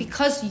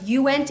 Because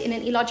you went in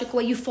an illogical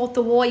way, you fought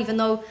the war even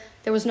though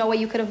there was no way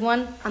you could have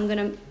won, I'm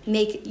going to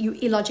make you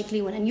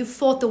illogically win. And you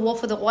fought the war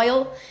for the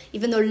oil,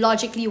 even though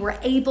logically you were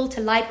able to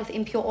light with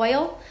impure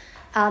oil.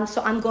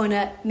 So I'm going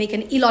to make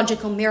an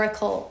illogical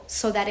miracle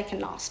so that it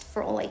can last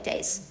for all 8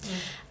 days.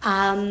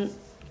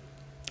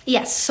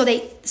 Yes, so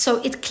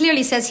it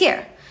clearly says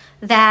here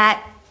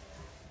that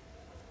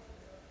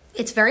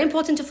it's very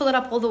important to fill it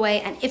up all the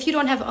way, and if you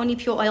don't have only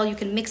pure oil, you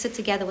can mix it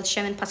together with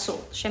shemen pasul,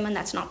 shemen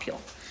that's not pure.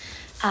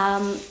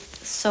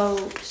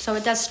 So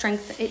it does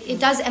it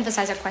does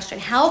emphasize our question.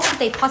 How could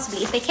they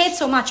possibly, if they cared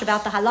so much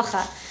about the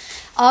halacha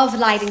of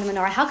lighting the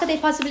menorah, how could they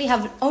possibly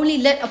have only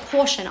lit a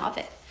portion of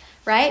it,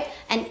 right?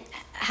 And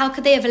how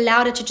could they have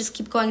allowed it to just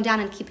keep going down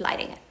and keep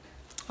lighting it?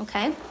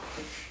 Okay.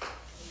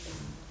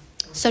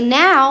 So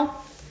now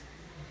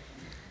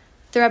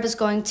the Rebbe is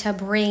going to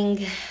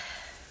bring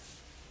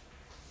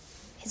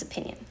his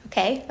opinion,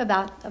 okay,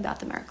 about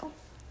the miracle.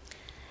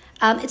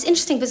 It's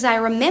interesting because I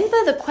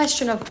remember the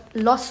question of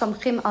lo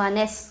somchim al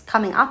hanes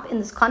coming up in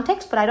this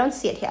context, but I don't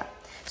see it here.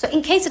 So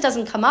in case it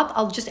doesn't come up,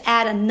 I'll just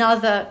add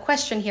another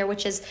question here,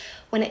 which is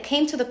when it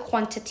came to the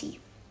quantity,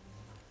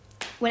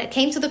 when it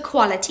came to the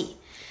quality,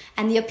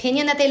 and the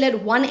opinion that they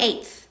lit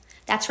 1/8,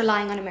 that's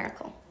relying on a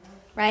miracle,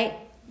 right?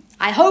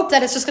 I hope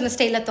that it's just going to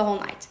stay lit the whole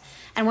night.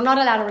 And we're not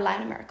allowed to rely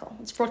on a miracle.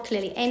 It's brought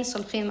clearly. Ein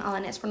somchim al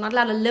hanes. We're not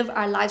allowed to live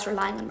our lives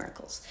relying on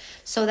miracles.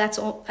 So that's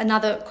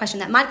another question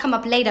that might come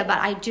up later, but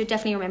I do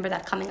definitely remember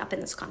that coming up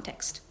in this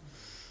context.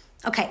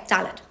 Okay,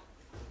 Daled.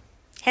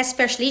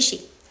 Hesper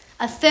shlishi.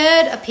 A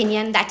third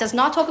opinion that does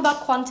not talk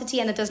about quantity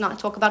and it does not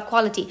talk about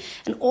quality.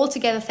 An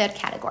altogether third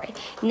category.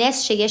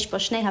 Nes sheyesh bo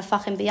shnei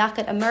hafachim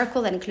biyakad. A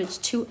miracle that includes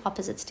two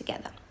opposites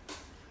together.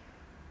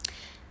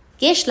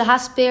 Yesh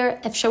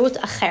lahaspir efsharut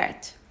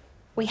acheret.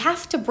 We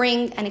have to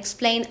bring and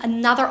explain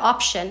another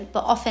option,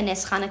 ba'ofen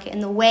nes Chanukah,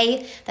 in the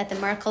way that the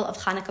miracle of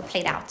Chanukah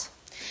played out.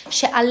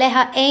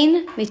 She'aleha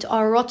ein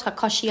mit'arot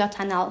hakashiyat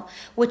hanal,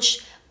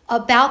 which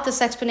about this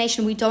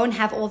explanation we don't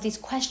have all these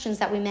questions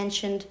that we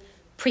mentioned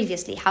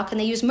previously. How can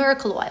they use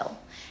miracle oil?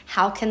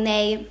 How can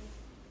they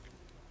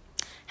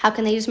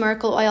use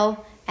miracle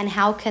oil? And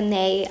how can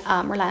they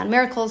rely on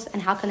miracles?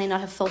 And how can they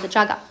not have filled the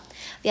jug up?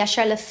 The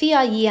Asher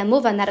Lafia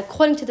Yiamuvan, that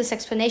according to this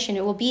explanation,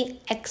 it will be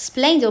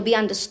explained, it will be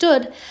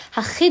understood,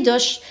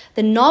 Hachidush,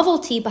 the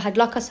novelty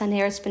Bahadlakas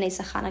Haneres B'nei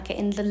Chanukah,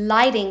 in the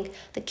lighting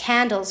the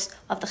candles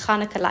of the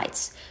Chanukah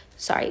lights.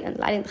 In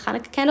lighting the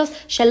Chanukah candles,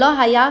 Shelo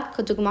Haya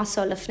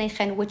Kodugmaso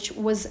Lefneichen, which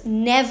was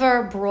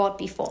never brought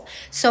before.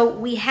 So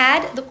we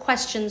had the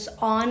questions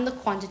on the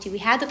quantity, we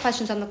had the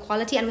questions on the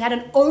quality, and we had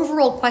an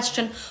overall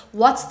question: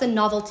 what's the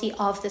novelty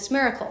of this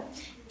miracle?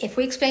 If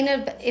we explain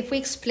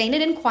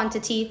it in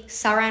quantity,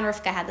 Sarah and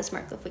Rivka had this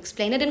miracle. If we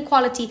explain it in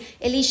quality,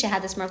 Elisha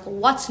had this miracle.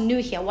 What's new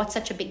here? What's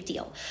such a big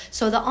deal?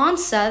 So the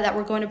answer that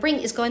we're going to bring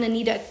is going to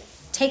need to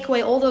take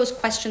away all those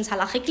questions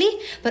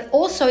halachically, but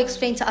also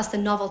explain to us the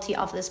novelty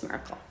of this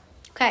miracle.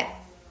 Okay.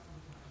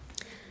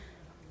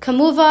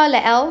 Kamuva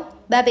le'el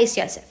ba'Beis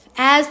Yosef,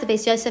 as the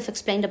Beis Yosef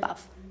explained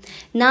above.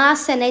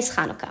 Na'aseh nes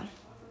Chanukah,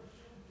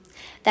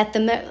 that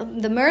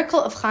the miracle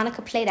of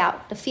Chanukah played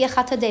out, the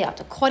fiachat hadeyot,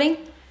 according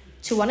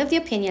to one of the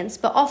opinions,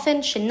 but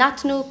often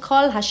shenatnu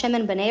kol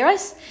hashemen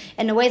b'neiros,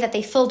 in a way that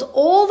they filled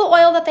all the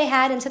oil that they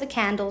had into the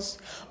candles,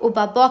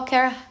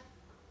 ubaboker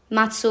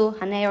matzu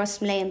haneiros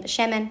mleim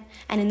b'shemen,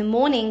 and in the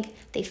morning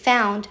they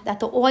found that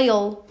the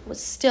oil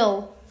was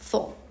still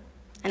full.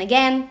 And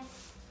again,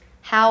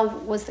 how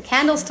was the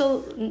candle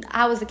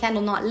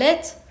not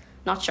lit?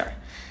 Not sure.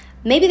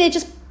 Maybe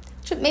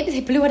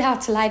they blew it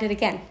out to light it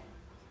again.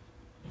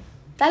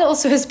 That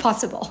also is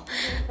possible.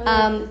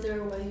 Is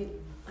there a way?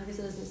 I guess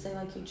it doesn't say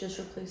like you just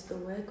replace the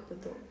wick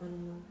with the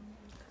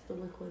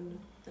wick wouldn't.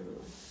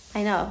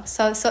 I know.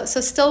 So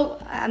still,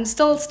 I'm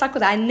still stuck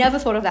with that. I never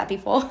thought of that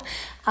before.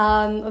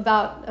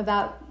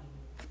 About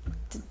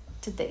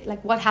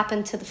like what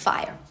happened to the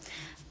fire.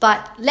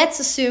 But let's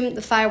assume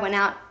the fire went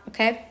out,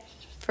 okay,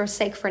 for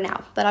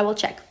now. But I will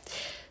check.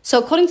 So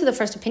according to the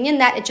first opinion,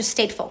 that it just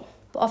stayed full.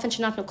 Which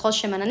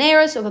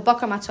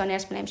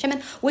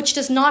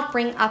does not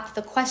bring up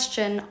the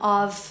question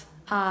of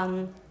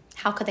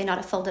how could they not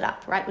have filled it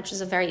up, right? Which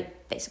is a very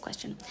basic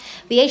question.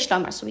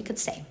 So we could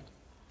say,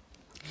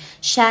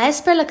 the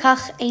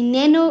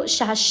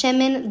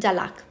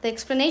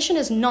explanation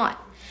is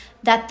not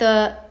that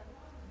the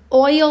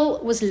oil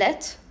was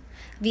lit,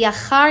 and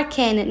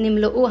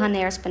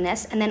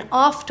then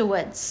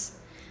afterwards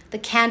the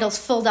candles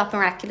filled up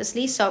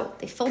miraculously. So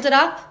they filled it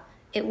up,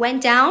 it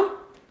went down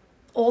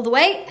all the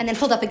way, and then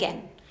filled up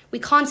again. We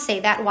can't say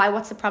that. Why?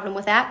 What's the problem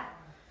with that?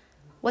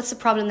 What's the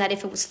problem that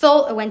if it was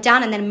full, it went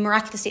down, and then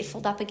miraculously it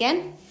filled up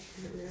again?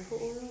 Miracle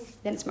oil?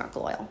 Then it's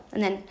miracle oil.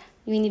 And then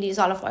we need to use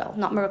olive oil,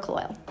 not miracle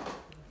oil.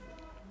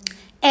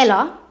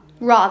 Ella,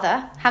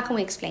 rather, how can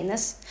we explain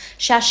this?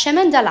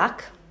 Shashemen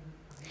dalak,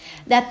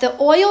 that the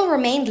oil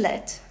remained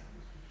lit,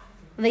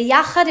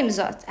 v'yachad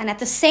imzot, and at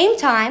the same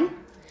time,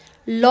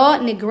 lo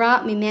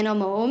nigra mimeno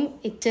mo'um,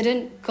 it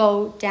didn't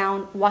go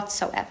down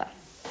whatsoever.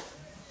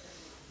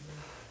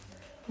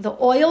 The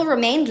oil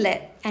remained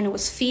lit and it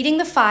was feeding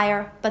the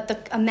fire, but the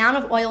amount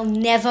of oil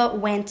never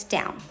went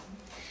down.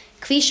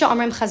 Kvisha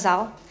Omrim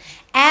Chazal,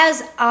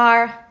 as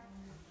our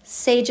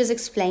sages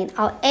explain,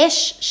 al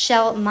esh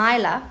shel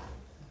maila,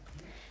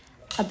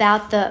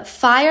 about the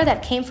fire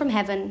that came from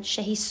heaven,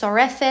 shehi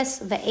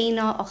sorefes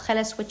ve'ena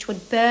ocheles, which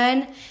would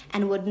burn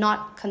and would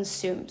not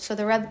consume. So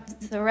the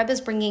Rebbe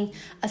is bringing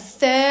a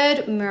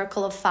third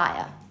miracle of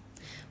fire,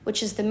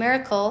 which is the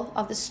miracle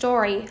of the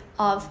story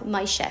of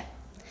Moshe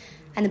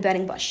and the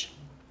burning bush.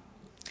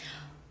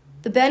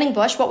 The burning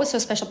bush, what was so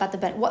special about the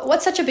burning?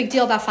 What's such a big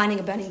deal about finding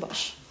a burning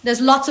bush?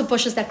 There's lots of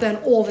bushes that burn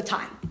all the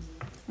time.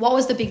 What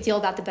was the big deal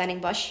about the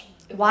burning bush?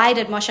 Why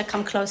did Moshe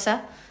come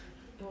closer?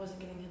 It wasn't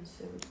getting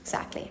consumed.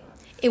 Exactly.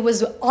 It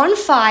was on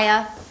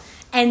fire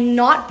and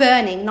not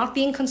burning, not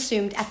being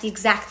consumed at the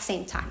exact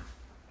same time.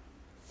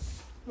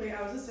 Wait,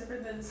 how is this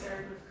different than Sarah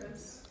and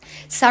Rivka's?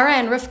 Sarah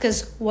and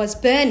Rivka's was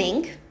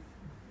burning.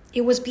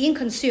 It was being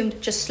consumed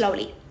just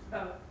slowly. Oh,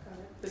 got it.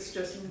 It's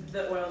just,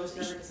 the oil just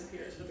never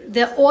disappears.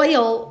 The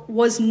oil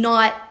was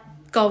not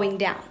going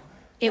down.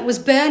 It was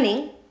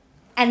burning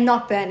and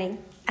not burning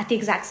at the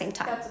exact same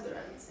time. That's what the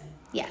Rebbe is saying.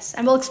 Yes,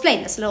 and we'll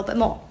explain this a little bit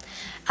more.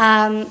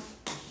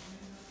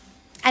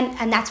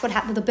 And that's what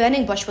happened. The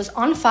burning bush was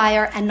on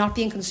fire and not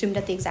being consumed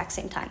at the exact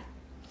same time.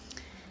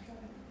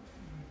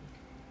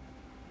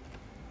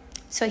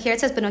 So here it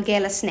says,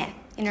 Benogeh l'sneh,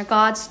 in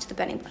regards to the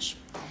burning bush.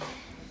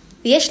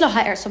 V'yesh lo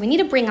ha'er, so we need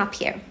to bring up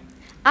here.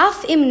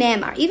 Af im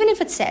nemar, even if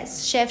it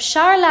says,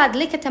 she'efshar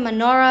la'adlik et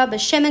menorah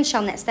b'shemen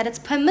shel nes, that it's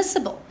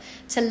permissible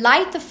to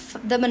light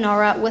the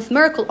menorah with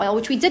miracle oil,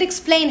 which we did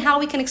explain how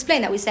we can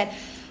explain that. We said,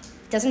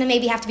 doesn't it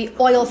maybe have to be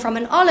oil from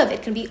an olive?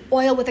 It can be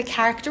oil with the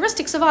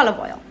characteristics of olive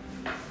oil.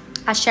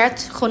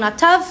 Ashert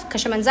chunatav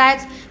kashemen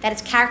zayit, that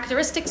its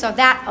characteristics are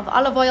that of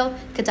olive oil,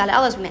 kedal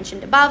el, as we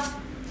mentioned above.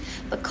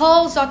 But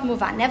kol zot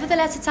muvan,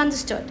 nevertheless it's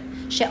understood,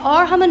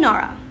 she'or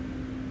ha-menorah,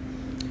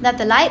 that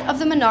the light of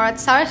the menorah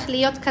tzarich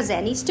liot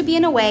kazeh, needs to be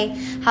in a way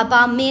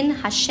haba min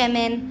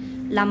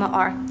hashemen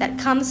lama'or, that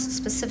comes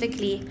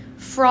specifically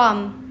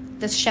from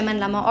the shemen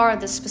lama'or,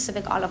 the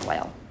specific olive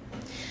oil.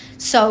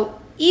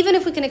 So even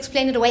if we can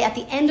explain it away, at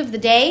the end of the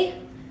day,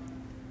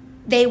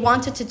 they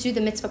wanted to do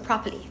the mitzvah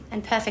properly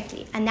and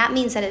perfectly, and that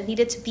means that it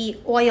needed to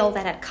be oil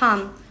that had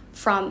come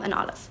from an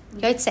olive.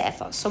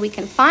 So we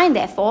can find,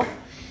 therefore,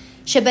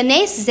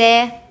 shebenes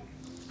zeh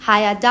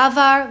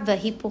hayadavar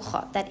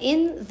v'hipucha, that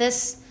in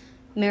this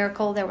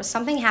miracle there was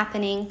something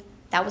happening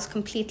that was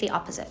completely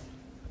opposite.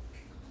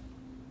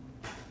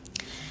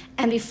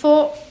 And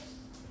before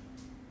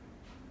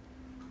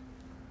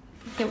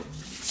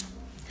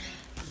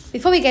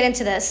we get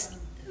into this,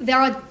 there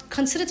are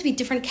considered to be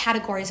different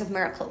categories of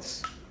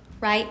miracles,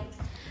 right?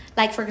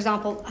 Like, for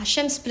example,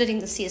 Hashem splitting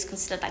the sea is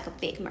considered like a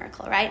big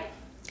miracle, right?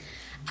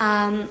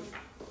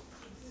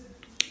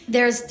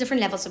 There's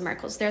different levels of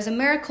miracles. There's a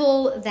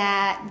miracle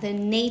that the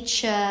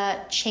nature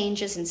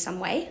changes in some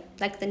way,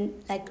 like the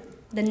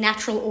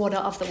natural order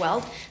of the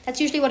world.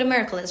 That's usually what a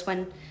miracle is,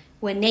 when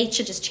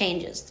nature just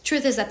changes. The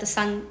truth is that the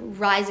sun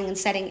rising and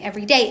setting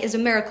every day is a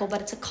miracle,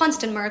 but it's a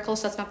constant miracle,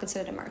 so it's not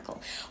considered a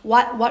miracle.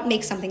 What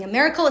makes something a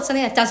miracle? It's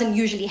something that doesn't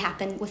usually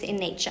happen within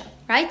nature,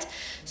 right?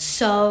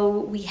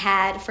 So we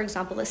had, for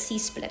example, a sea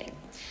splitting.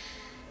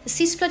 The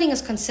sea splitting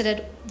is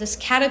considered this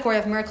category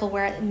of miracle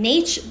where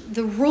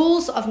the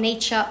rules of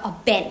nature are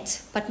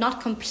bent, but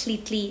not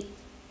completely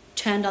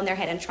turned on their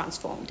head and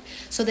transformed.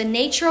 So the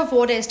nature of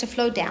water is to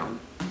flow down,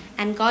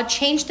 and God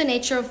changed the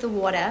nature of the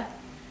water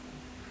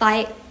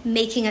by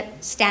making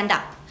it stand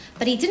up.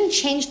 But he didn't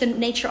change the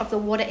nature of the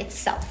water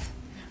itself.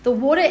 The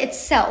water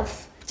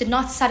itself did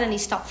not suddenly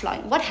stop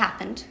flowing. What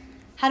happened?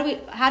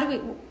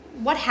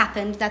 What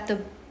happened that the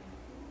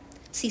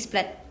sea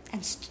split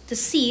and the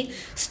sea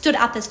stood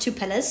up as two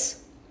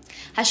pillars?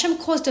 Hashem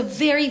caused a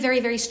very, very,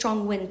 very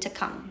strong wind to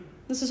come.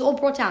 This is all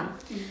brought down.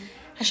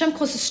 Hashem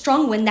caused a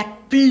strong wind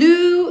that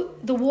blew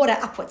the water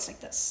upwards like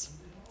this.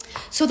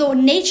 So the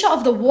nature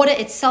of the water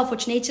itself,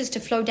 which nature is to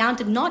flow down,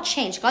 did not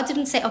change. God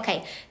didn't say,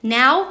 okay,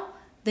 now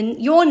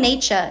your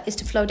nature is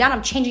to flow down.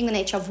 I'm changing the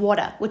nature of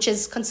water, which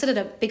is considered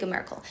a bigger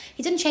miracle.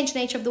 He didn't change the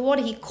nature of the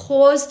water. He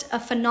caused a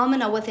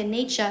phenomena within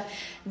nature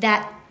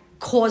that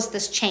caused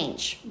this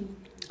change.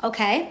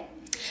 Okay?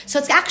 So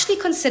it's actually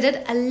considered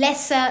a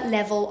lesser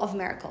level of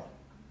miracle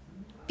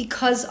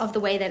because of the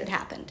way that it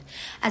happened,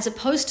 as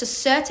opposed to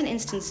certain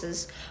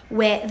instances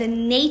where the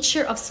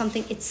nature of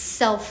something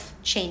itself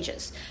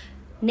changes.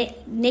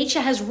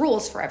 Nature has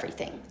rules for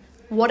everything.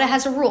 Water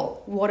has a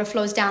rule. Water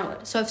flows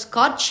downward. So if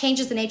God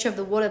changes the nature of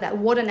the water, that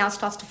water now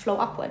starts to flow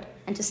upward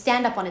and to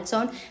stand up on its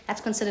own, that's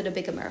considered a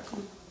bigger miracle.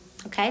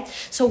 Okay?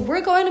 So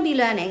we're going to be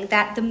learning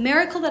that the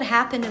miracle that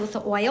happened with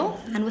the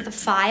oil and with the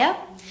fire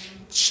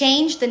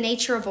changed the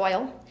nature of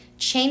oil,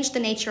 changed the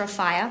nature of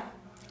fire,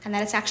 and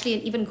that it's actually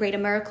an even greater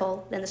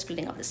miracle than the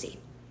splitting of the sea.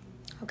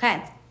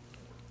 Okay?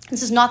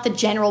 This is not the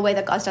general way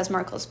that God does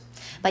miracles,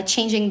 by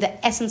changing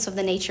the essence of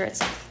the nature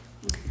itself.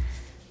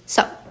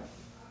 So,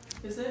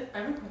 I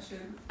have a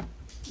question. I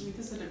think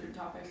this is a different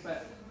topic,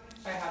 but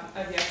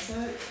I've yet to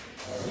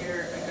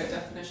hear a good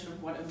definition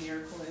of what a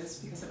miracle is,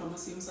 because it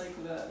almost seems like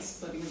the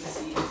splitting of the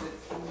sea isn't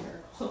a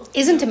miracle.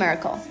 Isn't a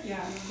miracle?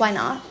 Yeah. Why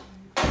not?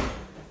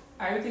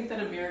 I would think that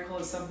a miracle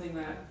is something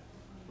that,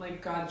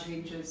 like, God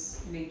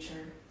changes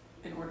nature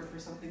in order for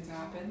something to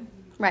happen.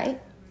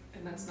 Right.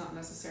 And that's not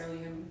necessarily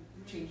him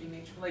changing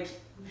nature. Like,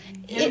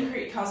 him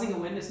causing a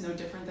wind is no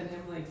different than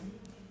him, like...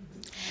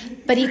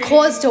 But he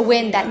caused a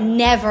wind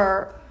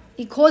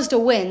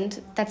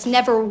that's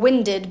never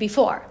winded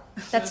before.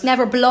 That's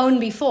never blown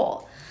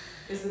before.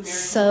 Is the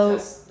miracle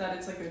just that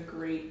it's like a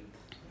great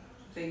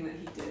thing that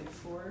he did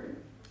for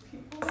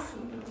people? I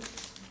don't know.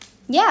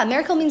 Yeah,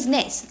 miracle means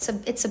nes.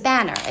 It's a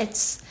banner.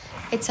 It's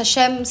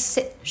Hashem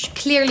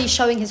clearly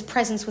showing his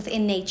presence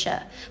within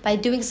nature by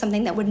doing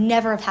something that would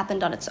never have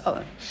happened on its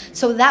own.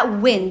 So that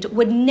wind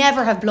would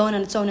never have blown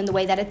on its own in the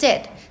way that it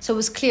did. So it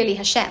was clearly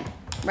Hashem,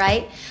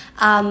 right?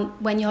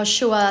 When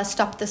Yehoshua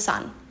stopped the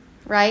sun,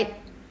 right?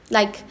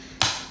 Like,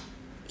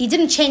 he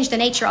didn't change the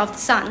nature of the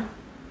sun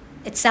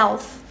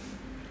itself,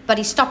 but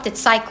he stopped its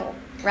cycle,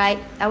 right?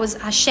 That was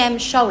Hashem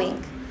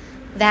showing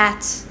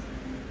that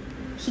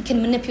he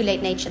can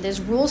manipulate nature.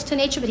 There's rules to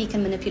nature, but he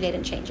can manipulate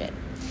and change it.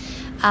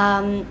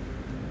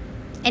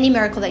 Any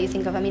miracle that you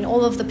think of, I mean,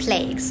 all of the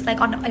plagues, like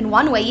in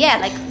one way, yeah,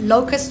 like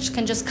locusts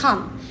can just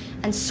come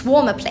and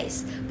swarm a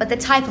place, but the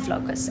type of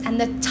locust and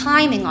the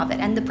timing of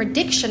it and the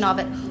prediction of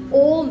it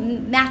all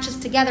matches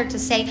together to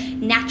say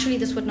naturally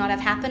this would not have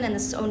happened, and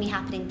this is only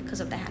happening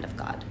because of the hand of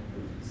God.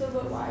 So,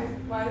 but why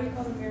do we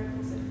call them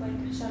miracles if, like,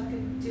 Hashem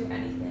could do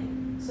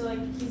anything? So, like,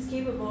 he's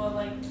capable of,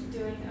 like,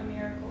 doing a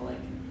miracle,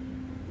 like,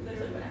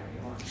 literally whenever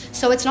he wants.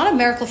 So it's not a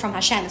miracle from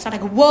Hashem. It's not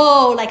like,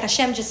 whoa, like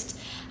Hashem just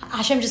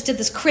did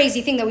this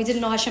crazy thing that we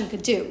didn't know Hashem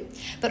could do.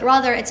 But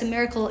rather, it's a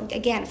miracle,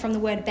 again, from the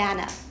word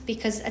banner,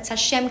 because it's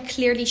Hashem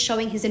clearly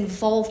showing his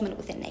involvement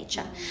within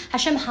nature.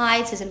 Hashem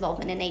hides his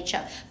involvement in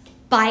nature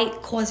by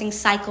causing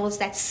cycles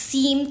that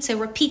seem to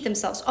repeat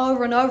themselves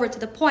over and over to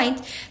the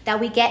point that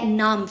we get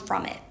numb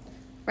from it.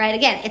 Right?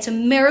 Again, it's a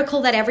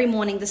miracle that every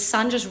morning the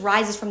sun just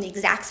rises from the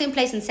exact same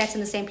place and sets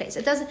in the same place.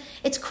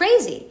 It's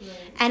crazy.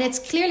 Right. And it's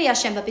clearly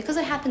Hashem, but because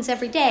it happens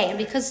every day and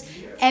because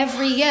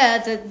every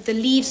year the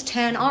leaves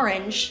turn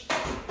orange,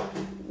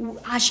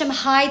 Hashem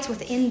hides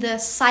within the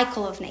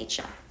cycle of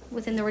nature,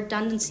 within the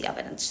redundancy of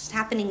it, and it's just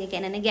happening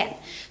again and again.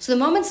 So the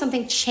moment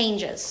something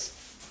changes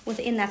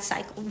within that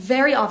cycle,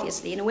 very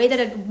obviously, in a way that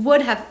it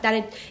would have,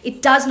 that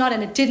it does not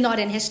and it did not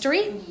in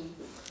history,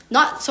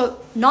 not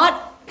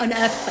an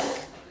earthquake.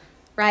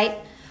 Right?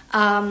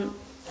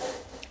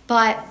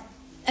 But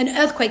an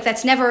earthquake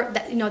that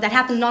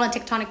happens not on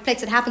tectonic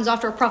plates. It happens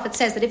after a prophet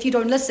says that if you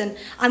don't listen,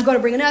 I'm going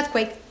to bring an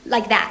earthquake,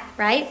 like that,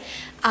 right?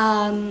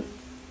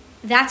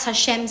 That's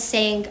Hashem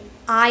saying,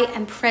 I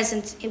am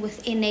present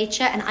within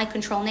nature and I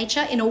control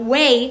nature in a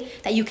way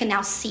that you can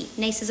now see.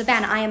 Nes is a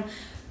banner. I am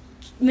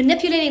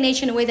manipulating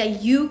nature in a way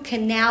that you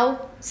can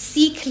now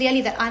see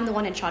clearly that I'm the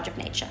one in charge of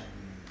nature.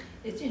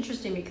 It's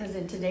interesting because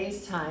in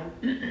today's time,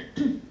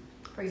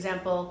 for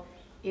example,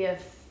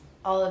 if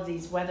all of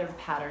these weather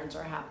patterns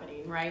are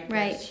happening, right?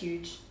 There's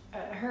huge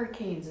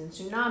hurricanes and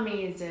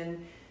tsunamis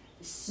and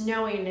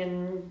snowing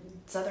in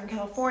Southern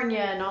California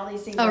and all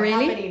these things are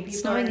happening. People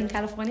snowing in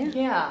California?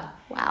 Yeah.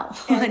 Wow.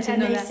 And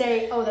they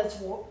say, that's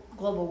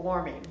global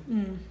warming.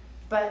 Mm.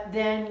 But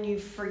then you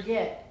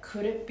forget,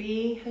 could it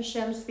be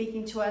Hashem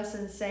speaking to us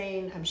and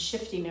saying, I'm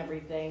shifting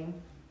everything.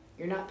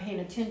 You're not paying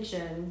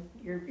attention.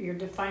 You're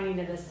defining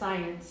it as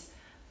science.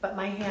 But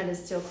my hand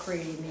is still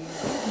creating these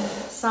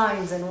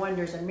signs and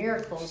wonders and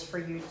miracles for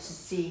you to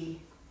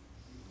see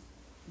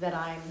that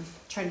I'm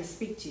trying to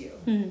speak to you.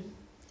 Mm-hmm.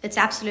 It's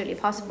absolutely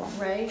possible.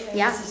 Right? And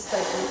yeah. It's just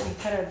like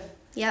we kind of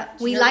Yeah,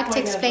 we like to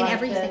explain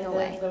everything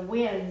away. The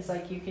winds,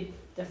 like you could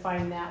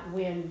define that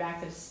wind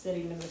back at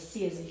sitting in the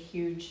sea as a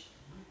huge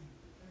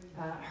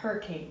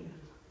hurricane.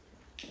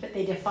 But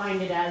they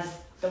defined it as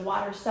the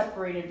water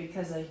separated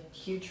because a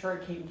huge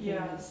hurricane came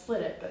and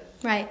split it. But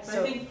right. But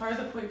I think part of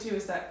the point too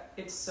is that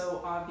it's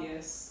so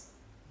obvious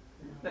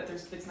that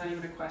it's not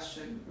even a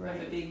question of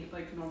it being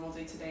like normal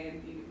day to day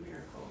and being a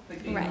miracle,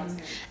 like being God's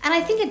hand. And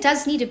I think it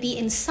does need to be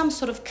in some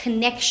sort of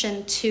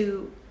connection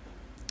to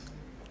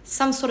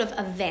some sort of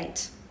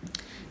event.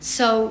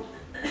 So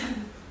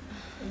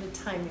in the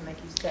timing, like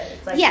you said,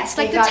 it's like yes,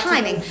 like the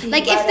timing.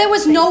 Like if there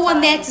was no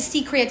one there to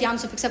see Kriyat Yam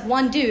Suf except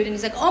one dude, and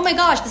he's like, "Oh my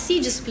gosh, the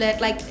sea just split."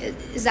 Like,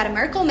 is that a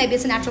miracle? Maybe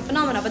it's a natural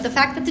phenomenon. But the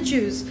fact that the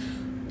Jews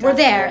were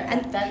there,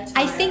 and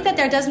I think that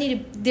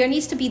there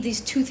needs to be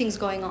these two things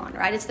going on,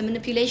 right? It's the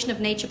manipulation of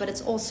nature, but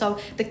it's also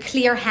the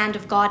clear hand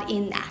of God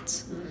in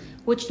that,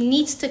 which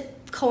needs to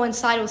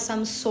coincide with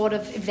some sort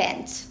of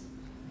event.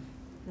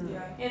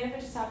 Yeah, and if it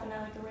just happened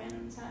at like a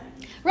random time.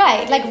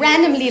 Right, like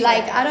randomly,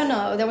 like, I don't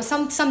know, there was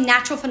some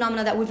natural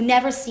phenomena that we've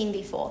never seen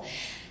before.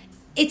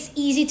 It's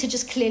easy to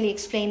just clearly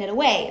explain it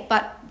away.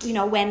 But, you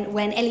know, when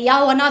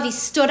Eliyahu Hanavi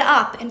stood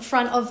up in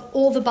front of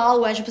all the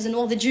Baal worshippers and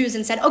all the Jews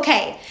and said,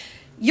 okay,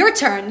 your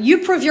turn, you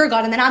prove your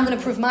God, and then I'm going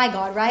to prove my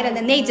God, right? And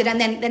then they did, and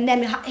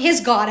then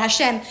his God,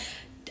 Hashem,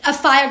 a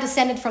fire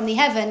descended from the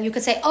heaven. You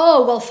could say,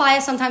 oh, well,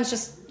 fire sometimes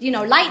just, you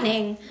know,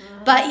 lightning.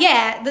 But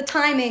yeah, the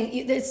timing,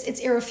 it's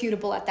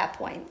irrefutable at that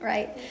point,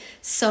 right?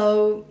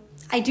 So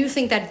I do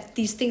think that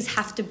these things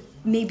have to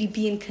maybe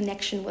be in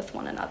connection with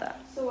one another.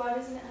 So why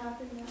doesn't it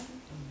happen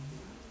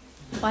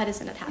now? Why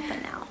doesn't it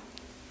happen now?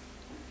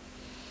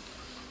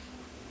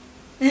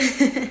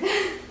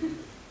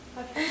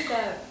 I think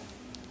that,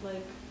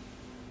 like,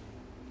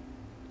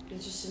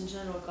 it's just in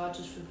general, God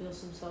just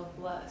reveals himself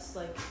less.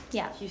 Like,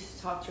 he used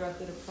to talk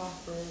directly to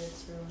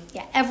prophets. Or like,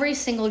 yeah, every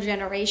single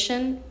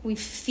generation, we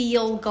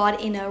feel God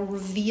in a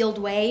revealed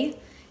way,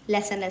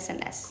 less and less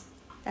and less.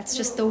 That's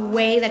just the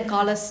way that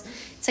Galus,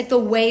 it's like the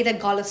way that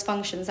Galus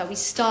functions. That we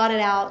started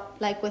out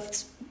like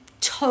with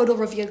total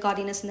revealed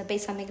godliness in the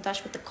Beis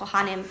HaMikdash with the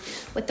Kohanim,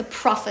 with the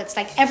prophets,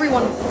 like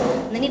everyone,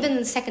 and then even in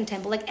the second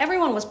temple, like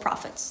everyone was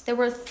prophets. There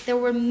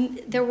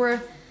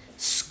were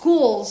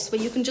schools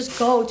where you can just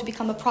go to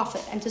become a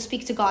prophet and to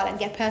speak to God and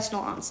get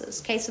personal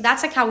answers. Okay, so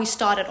that's like how we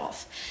started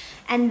off,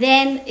 and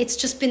then it's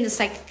just been this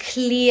like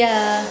clear.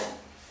 Yeah,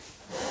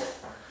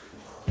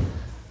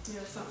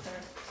 it's not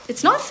fair.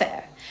 It's not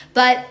fair,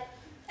 but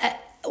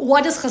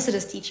what does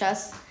Chassidus teach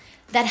us?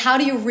 That how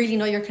do you really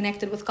know you're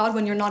connected with God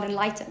when you're not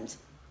enlightened?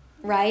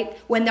 Right?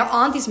 When there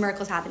aren't these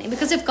miracles happening.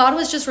 Because if God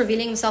was just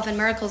revealing himself in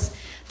miracles,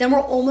 then we're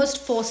almost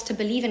forced to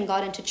believe in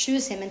God and to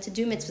choose him and to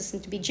do mitzvahs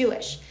and to be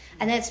Jewish.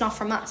 And then it's not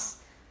from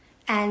us.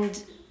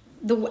 And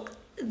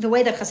the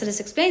way that Chassidus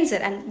explains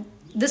it, and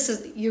this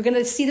is, you're going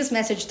to see this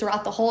message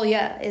throughout the whole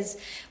year, is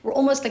we're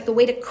almost like the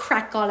way to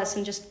crack Galus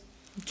and just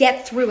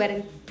get through it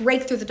and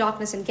break through the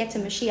darkness and get to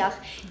Mashiach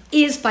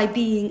is by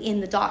being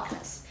in the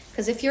darkness.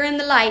 Because if you're in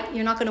the light,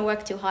 you're not going to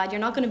work too hard. You're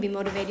not going to be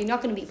motivated. You're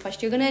not going to be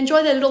pushed. You're going to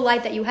enjoy the little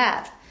light that you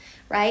have.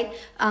 Right?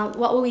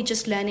 What were we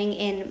just learning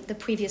in the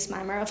previous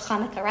mimer of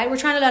Hanukkah, right? We're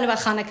trying to learn about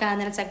Hanukkah, and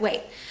then it's like,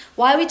 wait,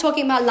 why are we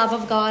talking about love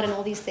of God and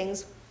all these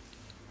things?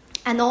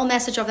 And the whole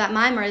message of that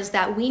mimer is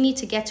that we need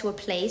to get to a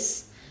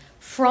place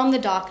from the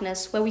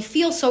darkness where we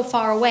feel so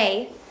far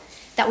away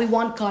that we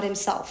want God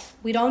himself.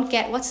 We don't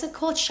get, what's it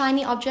called?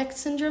 Shiny object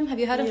syndrome? Have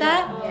you heard of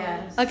that?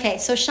 Yes. Okay,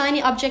 so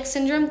shiny object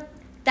syndrome,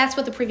 that's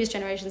what the previous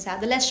generations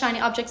had. The less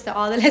shiny objects there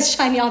are, the less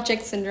shiny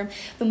object syndrome,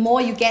 the more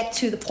you get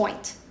to the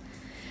point.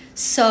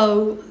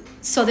 So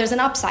there's an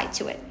upside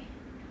to it.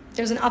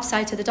 There's an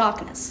upside to the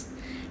darkness.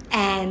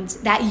 And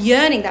that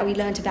yearning that we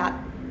learned about,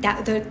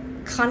 that the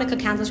Hanukkah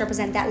candles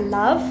represent that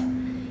love,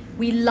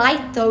 we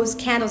light those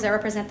candles that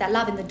represent that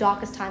love in the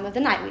darkest time of the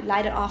night. We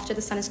light it after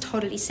the sun is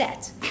totally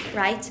set,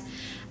 right?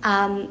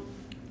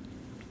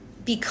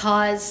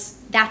 Because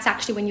that's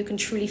actually when you can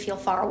truly feel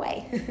far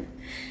away.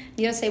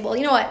 You don't say, well,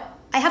 you know what?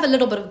 I have a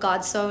little bit of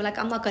God, so like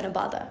I'm not going to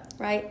bother,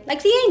 right?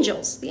 Like the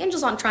angels. The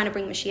angels aren't trying to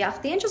bring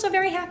Mashiach. The angels are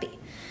very happy.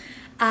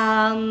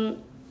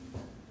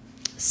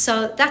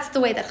 So that's the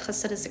way that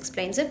Chassidus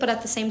explains it, but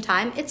at the same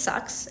time, it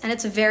sucks, and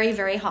it's very,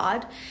 very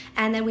hard.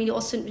 And then we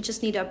also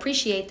just need to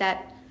appreciate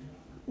that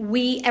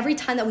every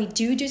time that we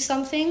do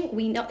something,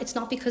 we know it's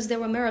not because there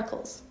were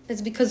miracles.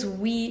 It's because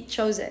we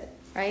chose it,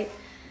 right?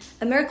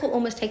 A miracle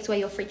almost takes away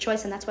your free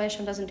choice, and that's why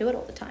Hashem doesn't do it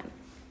all the time.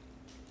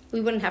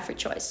 We wouldn't have free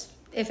choice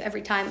if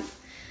every time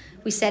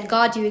we said,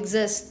 God, you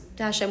exist,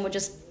 Hashem would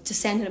just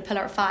descend in a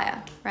pillar of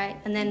fire, right?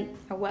 And then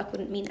our work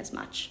wouldn't mean as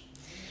much.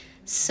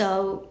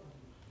 So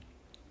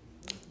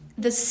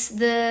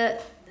the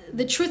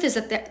truth is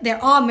that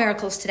there are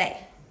miracles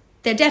today.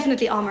 There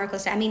definitely are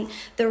miracles today. I mean,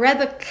 the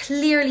Rebbe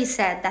clearly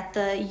said that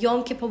the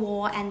Yom Kippur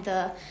War and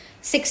the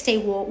Six-Day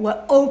War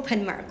were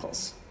open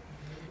miracles.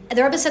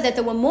 The Rebbe said that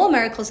there were more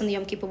miracles in the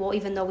Yom Kippur War,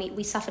 even though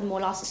we suffered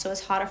more losses, so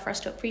it's harder for us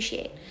to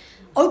appreciate.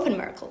 Open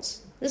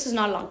miracles. This is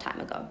not a long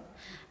time ago.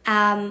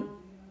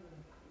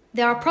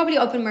 There are probably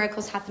open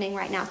miracles happening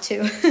right now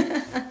too.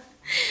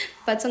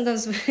 but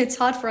sometimes it's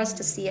hard for us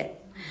to see it.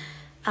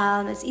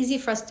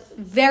 It's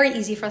very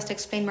easy for us to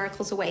explain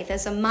miracles away.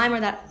 There's a mimer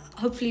that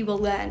hopefully we'll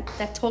learn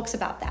that talks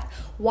about that.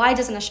 Why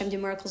doesn't Hashem do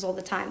miracles all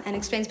the time? And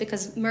explains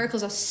because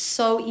miracles are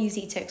so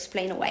easy to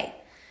explain away.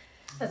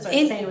 That's what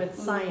I'm saying with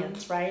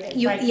science, right? It's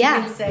you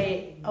can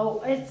say,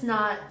 it's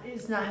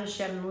not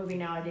Hashem moving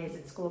nowadays,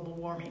 it's global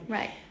warming.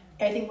 Right.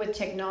 I think with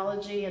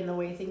technology and the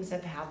way things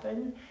have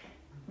happened,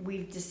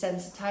 we've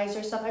desensitized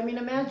ourselves. I mean,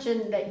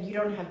 imagine that you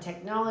don't have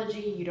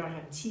technology, you don't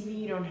have TV,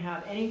 you don't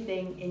have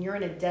anything, and you're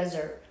in a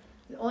desert.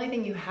 The only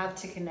thing you have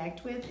to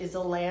connect with is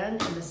the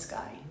land and the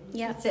sky.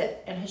 Yeah. That's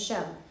it. And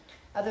Hashem.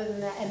 Other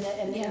than that,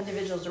 and the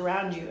individuals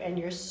around you. And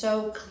you're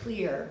so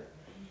clear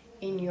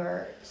in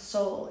your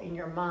soul, in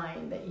your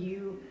mind, that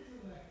you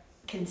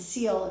can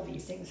see all of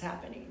these things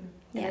happening.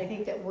 And I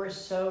think that we're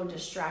so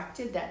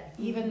distracted that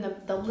even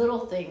the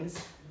little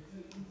things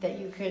that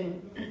you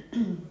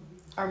can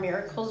are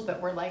miracles, but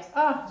we're like,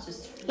 it's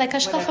just like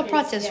Hashgacha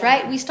Pratis,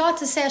 right? We start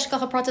to say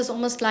Hashgacha Pratis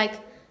almost like,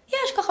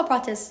 Hashgacha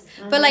Pratis.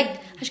 But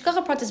like,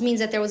 Hashgacha Pratis means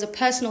that there was a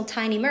personal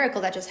tiny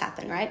miracle that just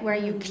happened, right? Where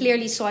you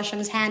clearly saw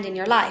Hashem's hand in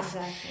your life.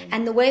 Exactly.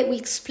 And the way we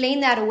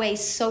explain that away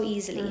so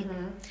easily.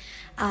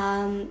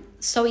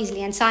 So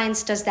easily. And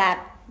science does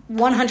that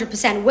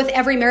 100%. With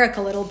every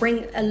miracle, it'll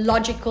bring a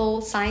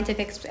logical,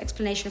 scientific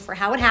explanation for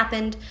how it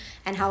happened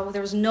and how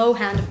there was no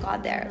hand of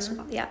God there as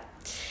well.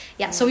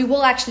 Yeah, so we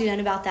will actually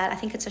learn about that. I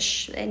think it's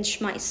in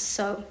Shmais.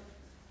 So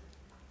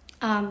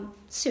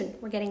soon,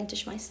 we're getting into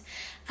Shmais.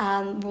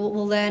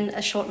 We'll learn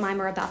a short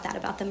mimer about that,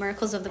 about the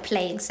miracles of the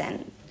plagues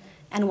and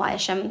why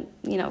Hashem,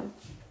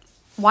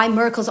 why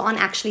miracles aren't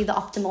actually the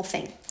optimal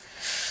thing.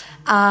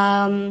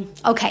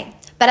 Okay,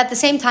 but at the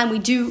same time, we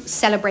do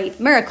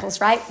celebrate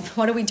miracles, right?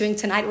 What are we doing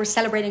tonight? We're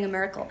celebrating a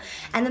miracle.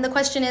 And then the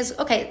question is,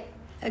 okay,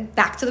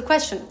 back to the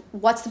question,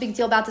 what's the big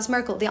deal about this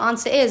miracle? The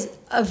answer is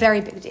a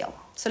very big deal.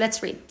 So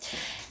let's read.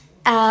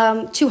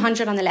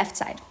 200 on the left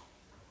side.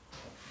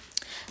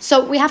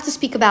 So we have to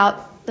speak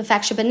about the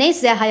fact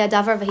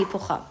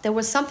there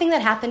was something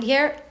that happened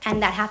here,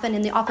 and that happened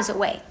in the opposite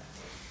way.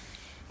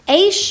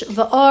 Eish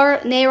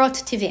v'or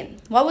neirot tivim.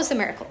 What was the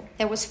miracle?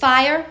 There was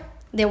fire,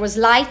 there was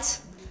light,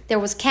 there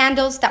was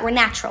candles that were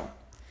natural.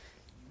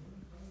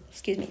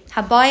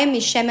 Habayim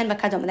mishemen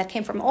v'kadom. That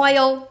came from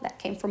oil, that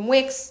came from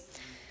wicks.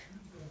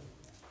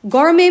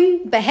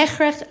 Gormim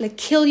behechrech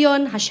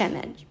lekilyon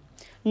hashemen.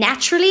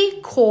 Naturally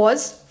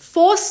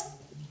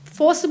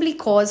forcibly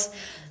cause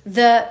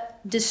the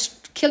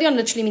kilyon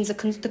literally means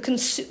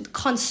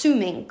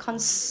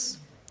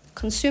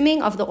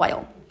consuming of the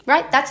oil,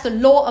 right? That's the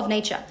law of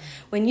nature.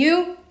 When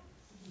you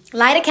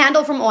light a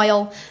candle from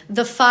oil,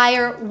 the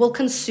fire will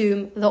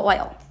consume the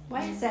oil.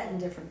 Why is that in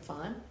different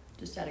font?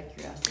 Just out of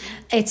curiosity.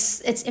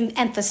 It's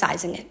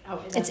emphasizing it.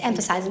 It's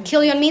emphasizing.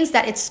 Kilyon means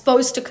that it's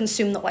supposed to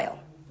consume the oil.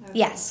 Okay.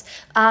 Yes.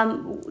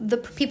 The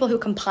people who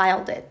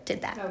compiled it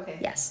did that. Okay.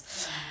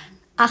 Yes.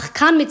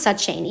 Achkan mitzad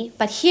sheni,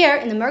 but here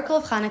in the miracle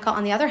of Hanukkah,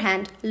 on the other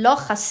hand, lo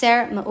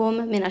chaser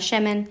ma'um min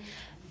hashemen,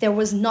 there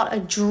was not a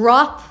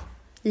drop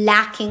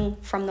lacking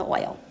from the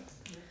oil.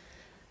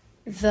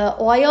 The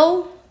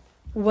oil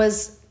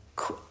was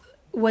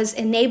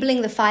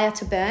enabling the fire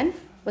to burn,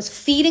 was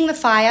feeding the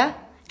fire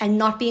and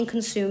not being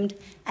consumed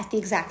at the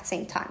exact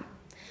same time.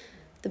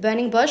 The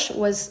burning bush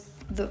was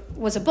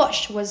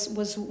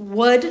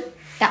wood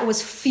that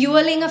was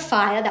fueling a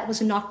fire that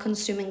was not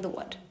consuming the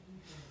wood.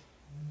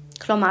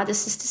 Klomar,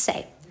 this is to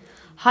say,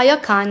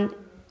 Hayakan,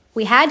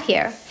 we had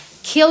here,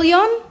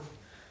 kilyon,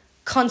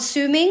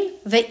 consuming,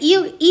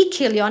 ve'il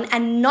kilyon,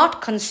 and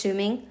not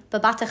consuming,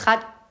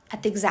 bebatachat,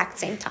 at the exact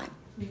same time.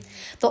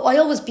 The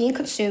oil was being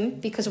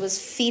consumed because it was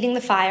feeding the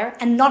fire,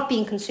 and not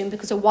being consumed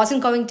because it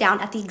wasn't going down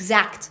at the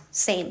exact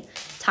same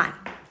time.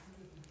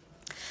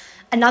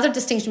 Another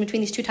distinction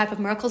between these two types of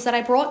miracles that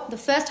I brought, the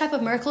first type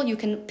of miracle, you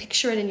can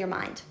picture it in your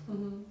mind,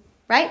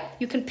 right?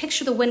 You can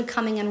picture the wind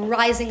coming and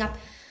rising up,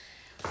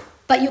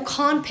 but you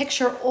can't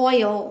picture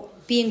oil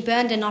being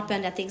burned and not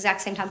burned at the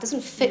exact same time. It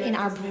doesn't fit in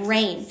our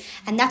brain.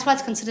 And that's why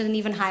it's considered an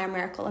even higher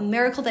miracle. A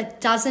miracle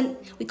that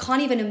we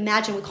can't even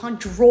imagine, we can't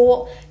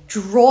draw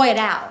it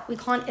out. We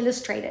can't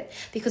illustrate it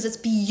because it's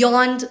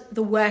beyond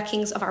the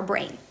workings of our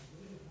brain.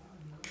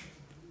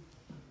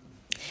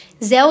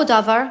 Zeu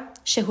davar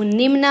shehu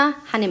nimna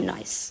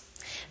hanimnais.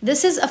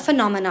 This is a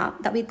phenomena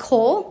that we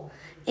call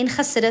in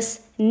Chassidus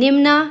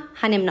nimna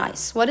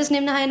hanimnais. What is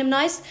nimna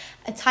hanimnais?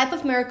 A type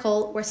of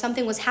miracle where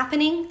something was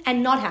happening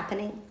and not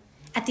happening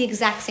at the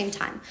exact same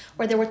time,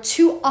 where there were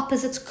two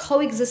opposites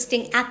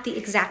coexisting at the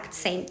exact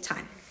same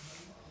time.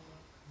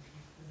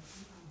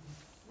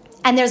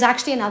 And there's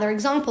actually another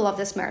example of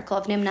this miracle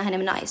of Nimna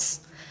Hanimnais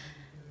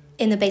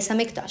in the Beis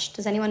HaMikdash.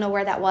 Does anyone know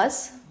where that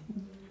was?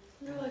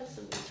 There like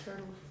some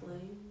eternal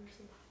flame or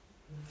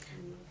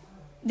something.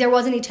 There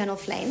was an eternal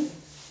flame,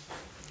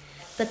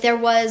 but there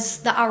was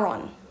the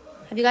Aron.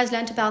 Have you guys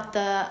learned about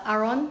the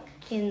Aron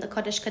in the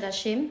Kodesh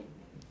Kodashim?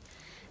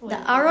 The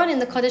Aron in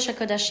the Kodesh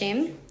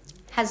HaKodashim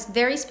has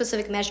very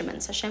specific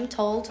measurements. Hashem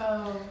told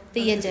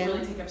the Yidden.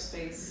 Really take up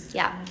space.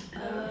 Yeah.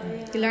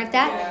 You learned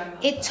that?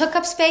 Yeah. It took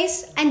up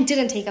space and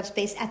didn't take up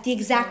space at the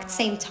exact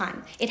same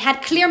time. It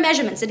had clear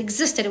measurements. It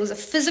existed. It was a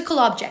physical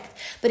object.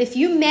 But if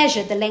you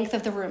measured the length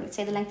of the room, let's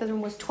say the length of the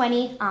room was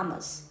 20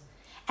 amas,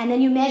 and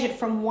then you measured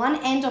from one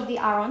end of the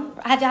aron.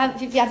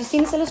 Have you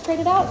seen this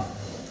illustrated out?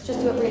 Let's just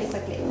do it really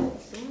quickly.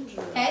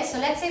 Okay, so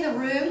let's say the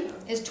room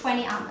is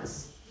 20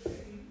 amas.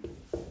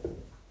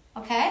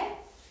 Okay?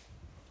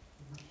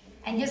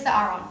 And here's the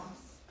aron.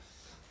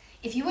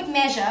 If you would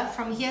measure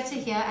from here to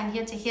here and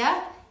here to here,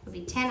 it would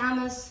be 10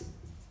 amas.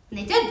 And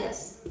they did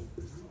this.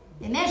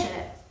 They measured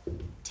it.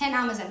 10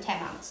 amas and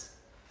 10 amas.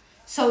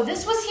 So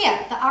this was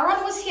here. The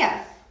aron was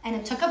here. And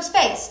it took up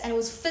space. And it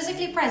was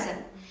physically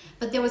present.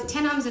 But there was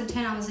 10 amas and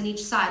 10 amas on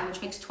each side,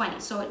 which makes 20.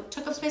 So it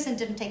took up space and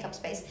didn't take up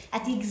space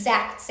at the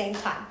exact same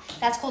time.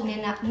 That's called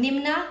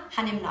nimna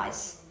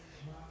hanimnais.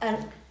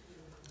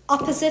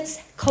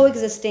 Opposites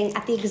coexisting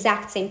at the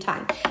exact same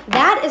time.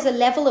 That is a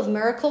level of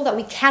miracle that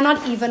we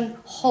cannot even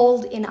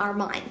hold in our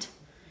mind.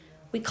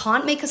 We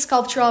can't make a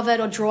sculpture of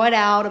it or draw it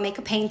out or make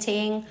a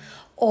painting,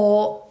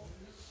 or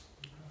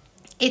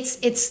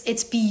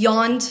it's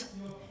beyond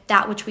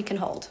that which we can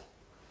hold.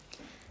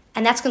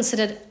 And that's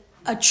considered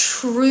a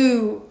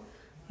true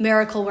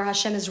miracle where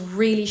Hashem is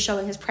really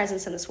showing his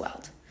presence in this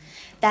world.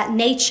 That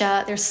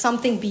nature, there's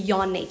something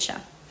beyond nature.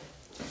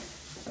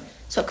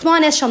 So,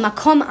 K'manes shel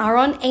makom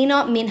Aaron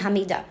eina min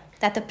hamida.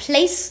 That the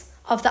place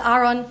of the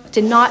Aaron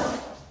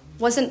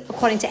wasn't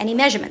according to any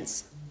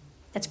measurements.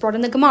 That's brought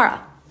in the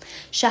Gemara.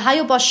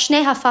 Shahayu bo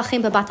shnei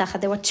hafachim bebat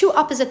achad. There were two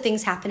opposite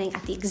things happening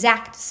at the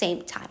exact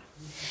same time.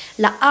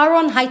 La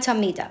Aaron haita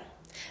mida.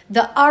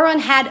 The Aaron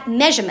had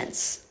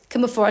measurements.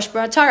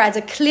 As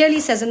it clearly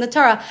says in the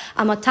Torah,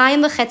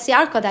 amatayim v'chetzi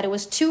arka, that it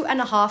was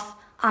 2.5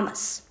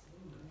 amas.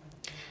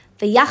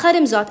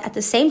 V'yachadim zot, at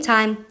the same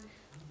time,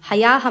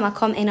 haya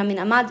hamakom ena min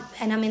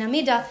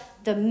amida,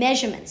 the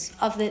measurements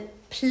of the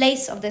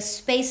place of the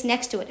space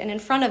next to it and in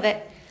front of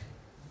it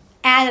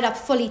added up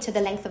fully to the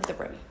length of the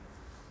room.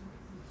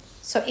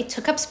 So it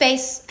took up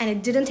space and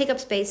it didn't take up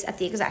space at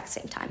the exact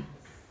same time.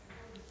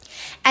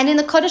 And in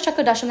the Kodesh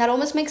HaKodashim, that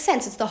almost makes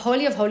sense. It's the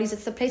Holy of Holies.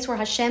 It's the place where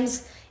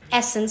Hashem's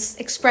essence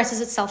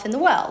expresses itself in the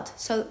world.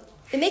 So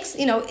it makes,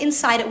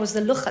 inside it was the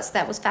luchas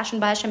that was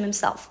fashioned by Hashem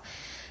himself.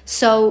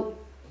 So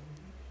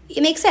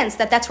it makes sense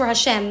that that's where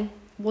Hashem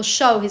will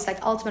show his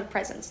ultimate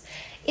presence.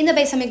 In the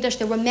Beis HaMikdash,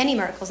 there were many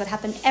miracles that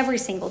happened every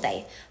single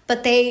day.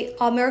 But they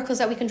are miracles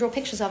that we can draw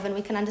pictures of, and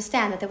we can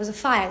understand that there was a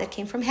fire that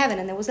came from heaven,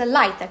 and there was a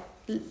light that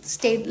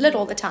stayed lit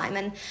all the time.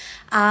 And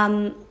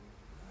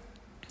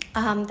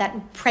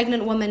that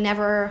pregnant woman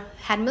never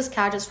had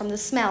miscarriages from the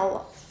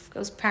smell. It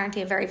was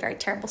apparently a very, very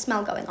terrible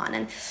smell going on.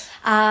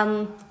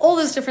 And all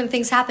those different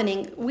things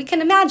happening, we can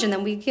imagine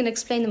them, we can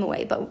explain them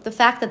away. But the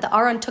fact that the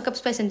Aron took up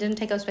space and didn't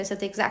take up space at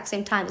the exact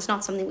same time is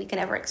not something we can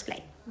ever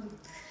explain.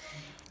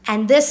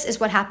 And this is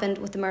what happened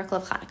with the miracle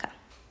of Hanukkah.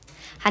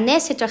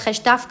 Hanes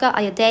hitrechesh dafka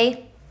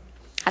ayadei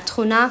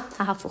hatchuna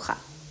hahafucha.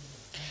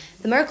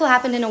 The miracle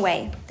happened in a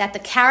way that the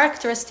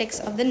characteristics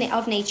of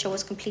nature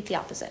was completely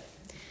opposite.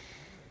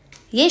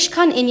 Yesh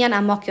kan inyan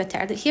amok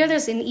yoter. Here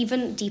there's an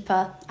even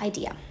deeper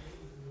idea.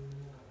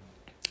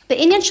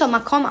 Be'inyan shel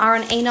makom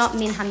Aaron eina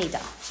min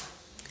hamida.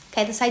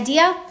 Okay, this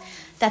idea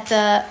that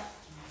the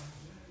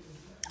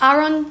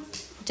Aaron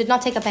did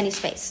not take up any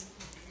space.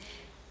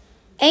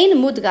 Ein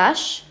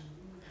mudgash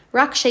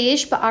rak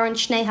sheyesh ba'Aaron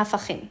shnei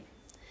hafachim.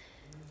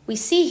 We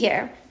see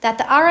here that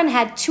the Aaron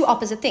had two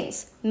opposite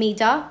things.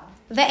 Mida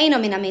ve'eino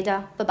min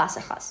hamida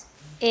b'basachas.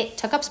 It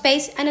took up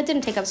space and it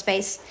didn't take up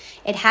space.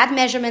 It had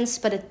measurements,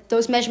 but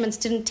those measurements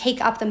didn't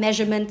take up the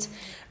measurement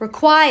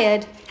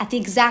required at the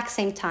exact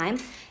same time.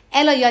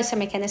 Elo yoser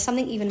meken, there's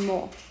something even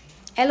more.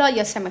 Elo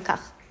yoser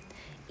mekach,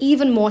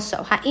 even more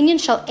so. Ha'inyan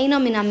shel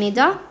eino min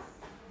hamida.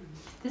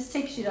 This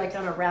takes you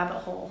on a rabbit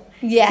hole.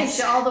 Yes. It takes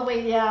you all the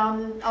way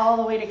down, all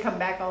the way to come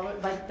back,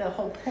 the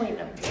whole point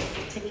of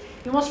this.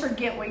 You almost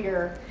forget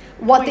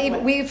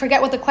we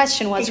forget what the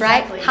question was,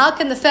 exactly. Right? How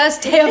can the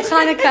first day of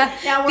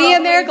Hanukkah be a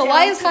miracle?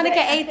 Why is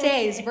Hanukkah 8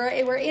 days?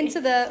 We're into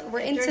the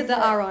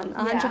Aron,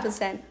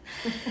 100%.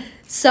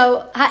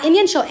 So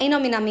ha'inyan shel eino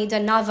min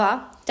hamida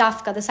nava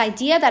dafka. This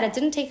idea that it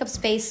didn't take up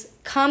space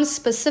comes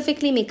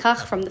specifically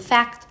mikach from the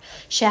fact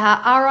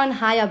sheha-Aron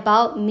haya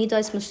bal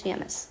midos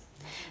musuyemes.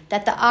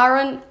 That the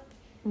Aaron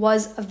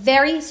was a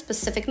very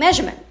specific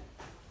measurement.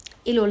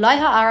 Ilulai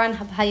ha'Aaron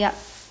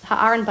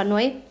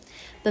banoi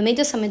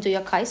b'midas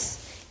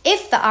hamiduyakais.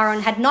 If the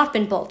Aaron had not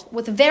been built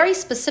with very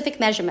specific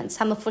measurements,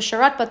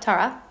 hamafurashat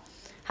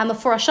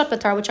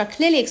b'Torah, which are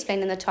clearly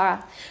explained in the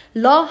Torah,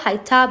 lo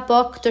haita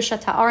bo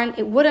kedushat ha'Aaron,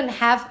 it wouldn't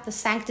have the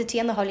sanctity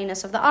and the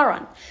holiness of the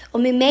Aaron.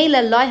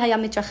 U'mimela lo haya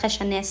mitrachesh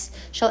hanes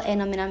shel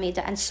eino min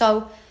hamida, and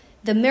so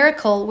the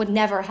miracle would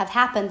never have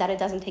happened that it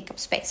doesn't take up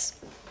space.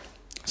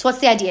 So what's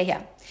the idea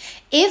here?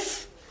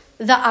 If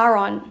the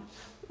Aaron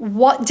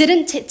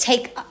didn't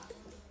take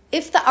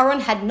if the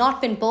Aron had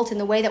not been built in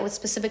the way that was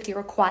specifically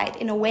required,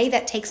 in a way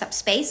that takes up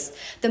space,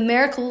 the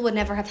miracle would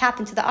never have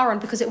happened to the Aron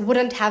because it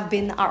wouldn't have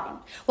been the Aron.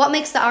 What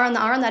makes the Aron?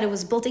 That it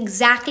was built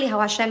exactly how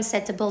Hashem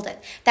said to build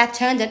it. That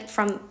turned it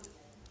from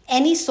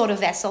any sort of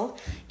vessel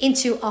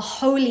into a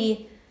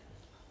holy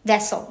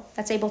vessel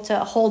that's able to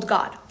hold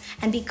God.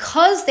 And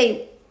because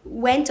they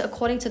went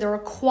according to the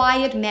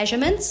required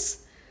measurements,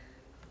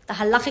 the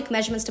halachic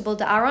measurements to build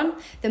the Aron,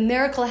 the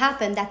miracle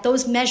happened that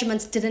those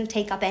measurements didn't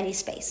take up any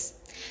space.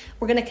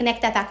 We're going to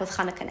connect that back with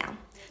Hanukkah now.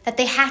 That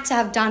they had to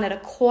have done it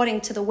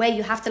according to the way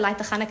you have to light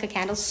the Hanukkah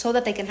candles so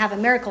that they can have a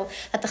miracle,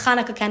 that the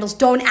Hanukkah candles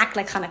don't act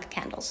like Hanukkah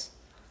candles.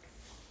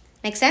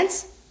 Make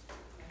sense?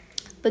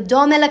 We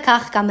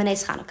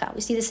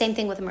see the same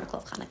thing with the miracle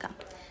of Hanukkah.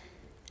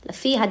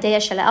 Lafi hadeya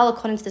shala'al,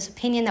 according to this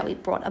opinion that we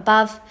brought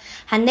above,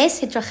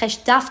 hanes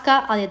hitrachesh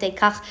dafka al yadei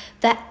kach,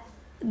 that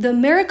the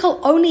miracle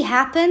only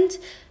happened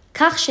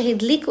because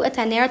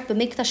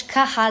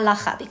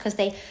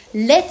they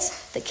lit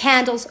the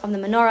candles of the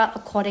menorah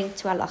according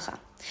to halacha.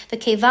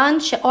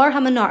 V'kevan she'or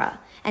hamenorah,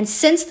 and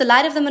since the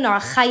light of the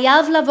menorah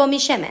chayav lavo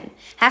mishemen,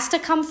 has to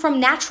come from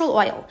natural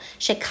oil,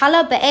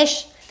 shekala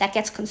be'esh, that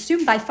gets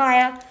consumed by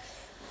fire,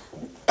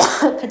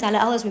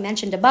 kadala'al, as we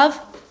mentioned above,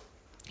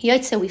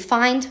 yotze, we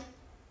find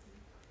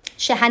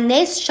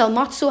shehanes shel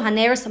matzu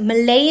haneres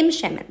meleim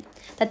shemen,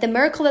 that the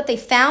miracle that they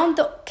found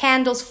the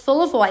candles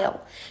full of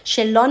oil,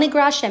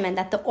 shelonigra shemen,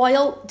 that the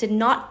oil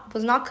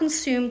was not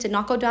consumed, did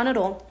not go down at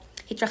all.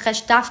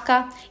 Hitrachesh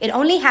dafka, it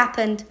only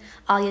happened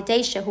al yadei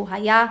shehu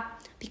haya,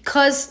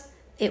 because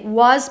it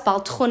was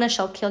bal tchuna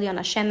shel kilyon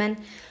hashemen.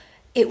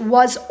 It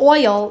was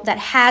oil that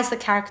has the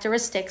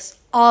characteristics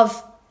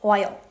of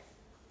oil.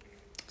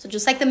 So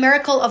just like the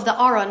miracle of the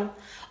Aron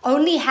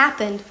only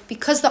happened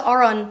because the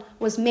Aron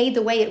was made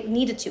the way it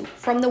needed to,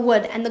 from the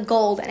wood and the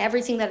gold and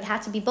everything that it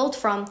had to be built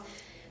from,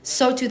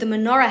 so too the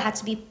menorah had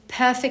to be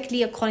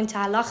perfectly according to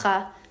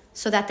halacha,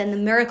 so that then the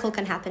miracle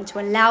can happen, to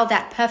allow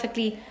that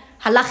perfectly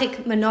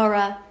halachic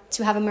menorah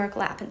to have a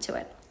miracle happen to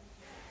it.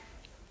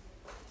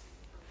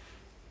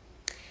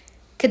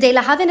 Kedei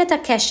lahavin et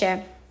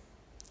hakesher,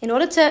 in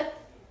order to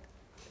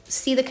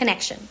see the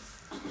connection,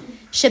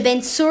 sheben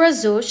tzura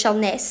zu shel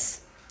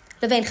nes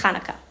levein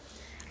Chanukah,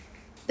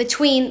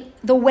 between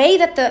the way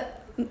that the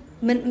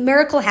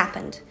miracle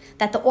happened,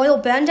 that the oil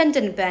burned and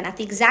didn't burn at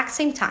the exact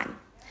same time,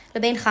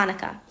 lebein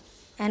Chanukah,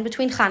 and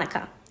between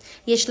Chanukah.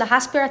 Yesh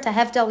lahaspir at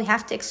hevdel, we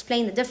have to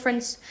explain the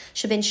difference.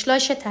 Sheben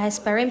shloshet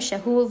hahesparim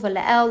shehu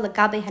v'le'el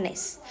legabe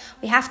hanes.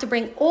 We have to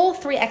bring all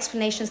three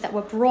explanations that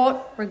were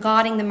brought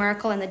regarding the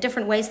miracle and the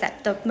different ways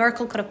that the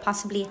miracle could have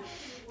possibly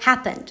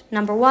happened.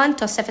 Number one,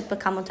 tosefet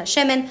b'kamot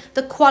hashemen,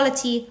 the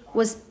quality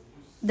was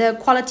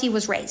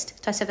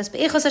raised. Tosefes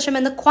be'ichos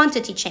hashemen, the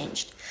quantity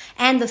changed.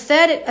 And the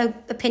third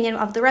opinion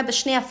of the Rebbe,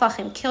 shnei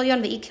afachim,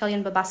 kilyon ve'i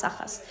kilyon b'bas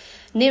achas.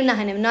 Nimna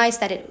hanimna, is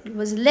that it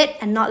was lit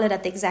and not lit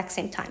at the exact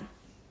same time.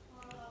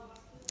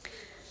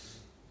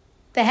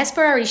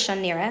 Behesper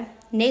arishon nira,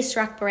 nes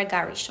rak berega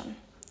arishon.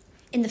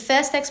 In the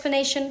first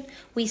explanation,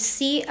 we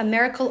see a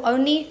miracle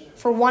only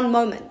for one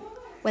moment,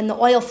 when the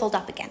oil filled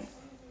up again.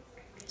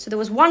 So there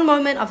was one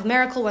moment of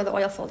miracle where the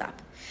oil filled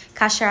up.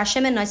 Kasher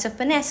hashemen noisef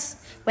benes,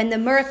 when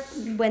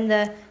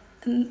the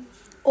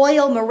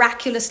oil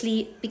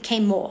miraculously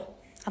became more.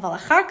 But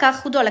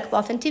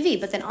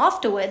then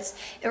afterwards,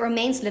 it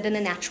remains lit in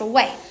a natural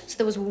way. So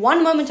there was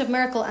one moment of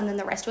miracle and then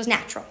the rest was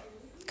natural.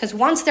 Because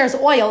once there's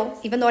oil,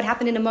 even though it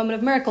happened in a moment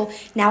of miracle,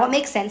 now it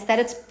makes sense that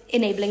it's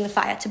enabling the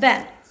fire to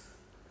burn.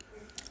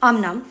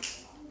 Amnam,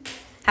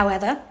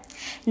 however,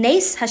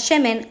 Nes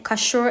Hashemen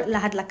Kashur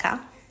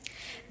Lahadlaka,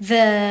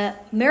 the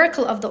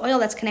miracle of the oil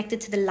that's connected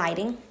to the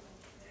lighting,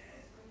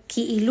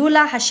 Ki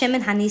ilula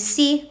Hashemen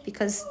Hanisi,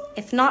 because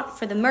if not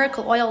for the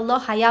miracle oil, lo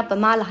haya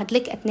b'ma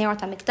lahadlik et nerot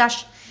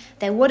hamikdash,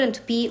 there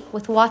wouldn't be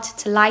with what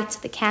to light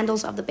the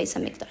candles of the Beis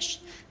Hamikdash.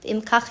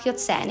 V'im kach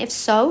yotzeh, and if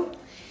so,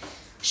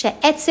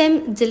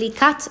 she'etzem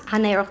delikat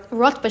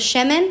hanerot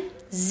b'shemen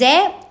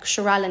ze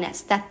kshura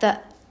lenes, that the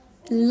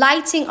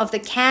lighting of the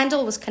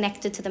candle was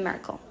connected to the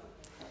miracle,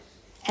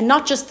 and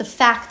not just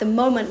the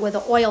moment where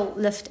the oil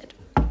lifted.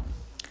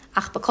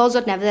 Ach b'kol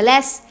zot,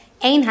 nevertheless,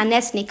 ein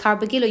hanes nikar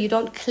begilu, you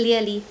don't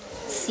clearly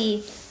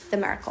see the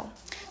miracle.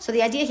 So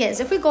the idea here is,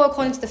 if we go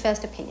according to the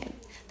first opinion,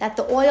 that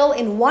the oil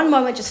in one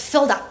moment just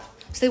filled up.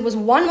 So there was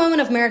one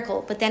moment of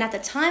miracle, but then at the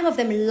time of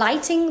them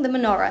lighting the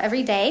menorah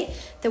every day,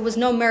 there was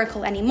no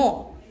miracle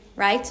anymore,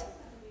 right?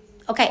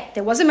 Okay,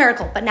 there was a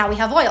miracle, but now we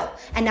have oil,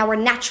 and now we're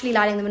naturally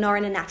lighting the menorah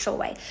in a natural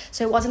way.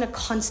 So it wasn't a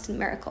constant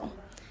miracle.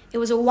 It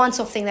was a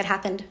once-off thing that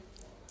happened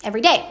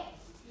every day.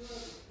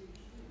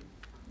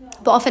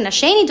 In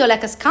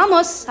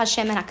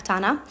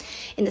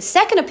the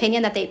second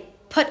opinion, that they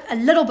put a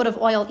little bit of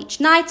oil each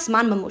night,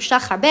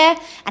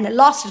 and it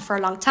lasted for a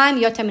long time,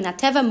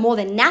 more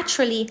than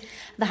naturally.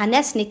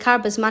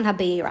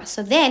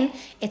 So then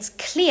it's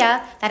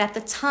clear that at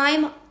the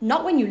time,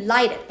 not when you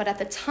light it, but at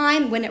the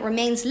time when it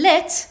remains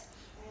lit,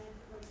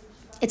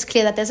 it's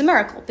clear that there's a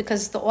miracle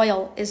because the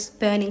oil is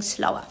burning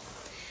slower.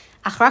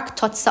 But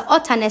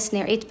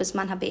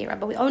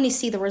we only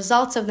see the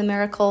results of the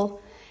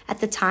miracle at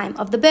the time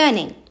of the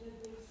burning,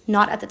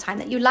 not at the time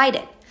that you light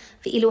it.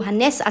 ואילו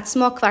הנס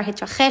עצמו כבר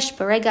התרחש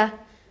ברגע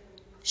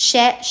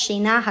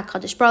ששינה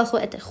הקדוש ברוך הוא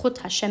את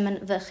איכות השמן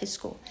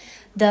וחזקו.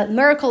 The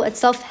miracle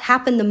itself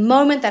happened the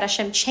moment that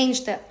Hashem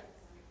changed the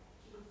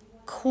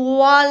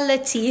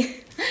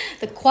quality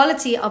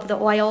of the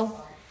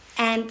oil,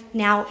 and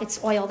now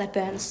it's oil that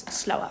burns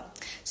slower.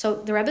 So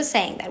the Rebbe is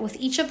saying that with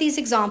each of these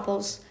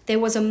examples, there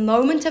was a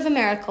moment of a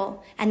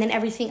miracle, and then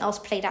everything else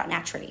played out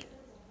naturally.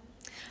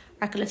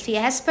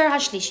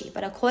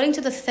 But according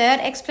to the third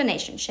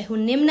explanation,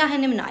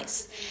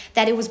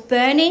 that it was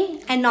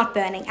burning and not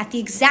burning at the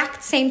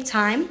exact same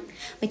time,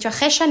 the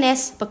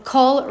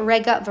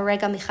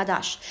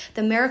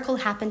miracle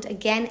happened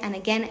again and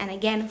again and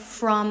again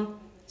from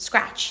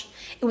scratch.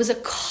 It was a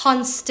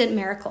constant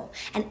miracle.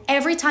 And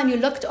every time you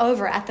looked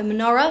over at the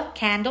menorah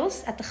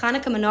candles, at the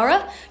Hanukkah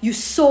menorah, you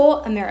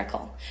saw a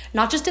miracle.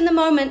 Not just in the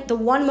moment, the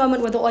one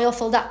moment where the oil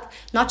filled up.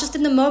 Not just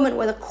in the moment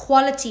where the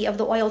quality of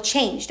the oil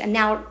changed and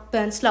now it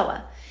burned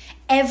slower.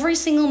 Every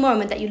single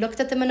moment that you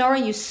looked at the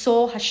menorah, you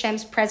saw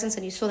Hashem's presence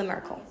and you saw the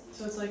miracle.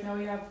 So it's like how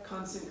we have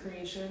constant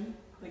creation,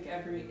 like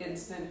every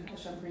instant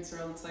Hashem creates the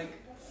world. It's like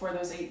for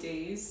those 8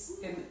 days,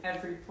 in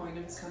every point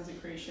of his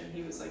constant creation,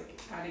 he was like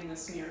adding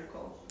this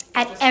miracle.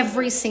 At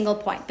every single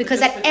point.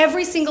 Because at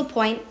every single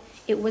point,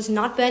 it was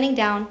not burning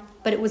down,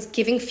 but it was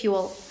giving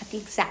fuel at the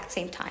exact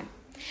same time.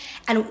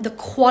 And the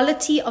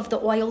quality of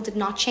the oil did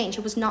not change.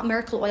 It was not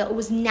miracle oil. It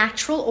was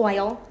natural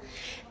oil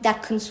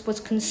that was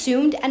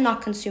consumed and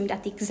not consumed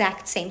at the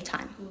exact same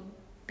time.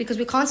 Because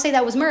we can't say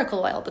that was miracle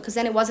oil, because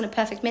then it wasn't a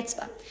perfect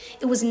mitzvah.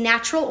 It was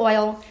natural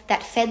oil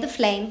that fed the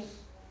flame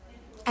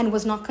and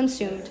was not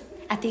consumed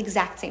at the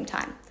exact same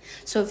time.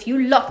 So if you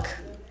look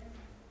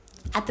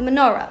at the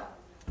menorah,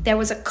 there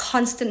was a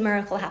constant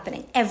miracle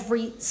happening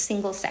every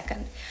single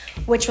second,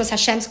 which was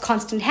Hashem's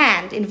constant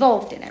hand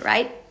involved in it,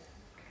 right?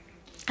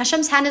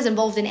 Hashem's hand is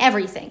involved in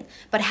everything,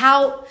 but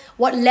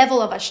what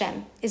level of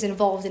Hashem is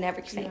involved in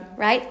everything,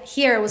 right?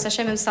 Here it was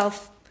Hashem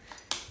himself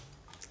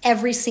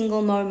every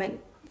single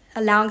moment,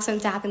 allowing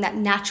something to happen that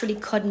naturally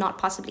could not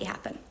possibly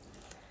happen.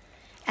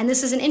 And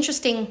this is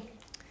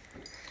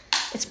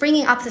it's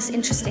bringing up this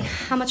interesting,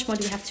 how much more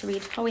do we have to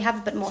read? Oh, we have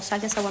a bit more, so I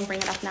guess I won't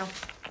bring it up now.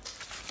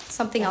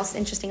 Something else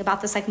interesting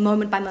about this like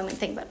moment by moment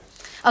thing, but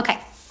okay.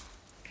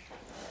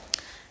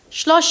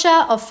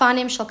 Shlosha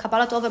ofanim shel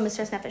kabbalat ova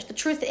mesiras nefesh. The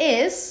truth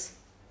is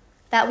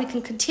that we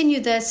can continue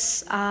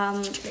this.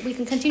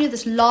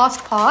 This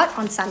last part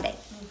on Sunday,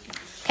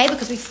 okay?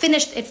 Because we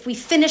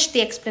finished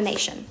the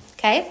explanation,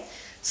 okay?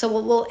 So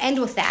we'll end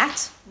with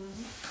that.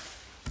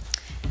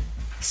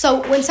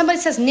 So when somebody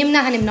says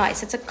nimna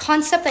hanimnais, it's a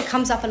concept that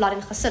comes up a lot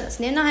in Chassidus.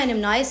 Nimna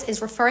hanimnais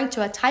is referring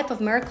to a type of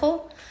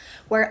miracle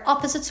where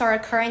opposites are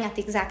occurring at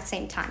the exact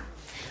same time,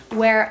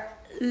 where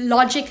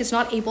logic is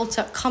not able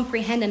to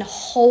comprehend and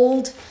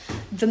hold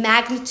the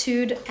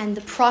magnitude and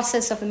the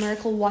process of the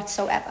miracle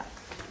whatsoever.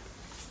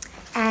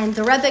 And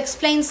the Rebbe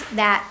explains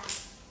that,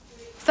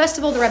 first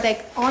of all, the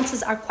Rebbe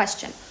answers our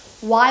question.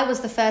 Why was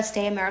the first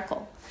day a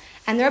miracle?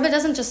 And the Rebbe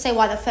doesn't just say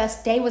why the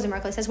first day was a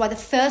miracle. He says why the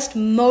first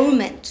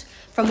moment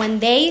from when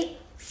they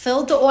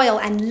filled the oil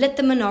and lit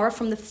the menorah,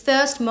 from the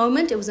first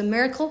moment it was a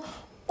miracle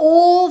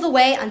all the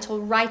way until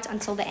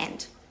the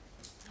end.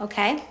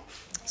 Okay?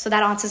 So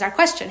that answers our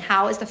question.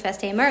 How is the first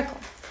day a miracle?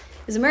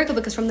 It was a miracle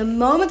because from the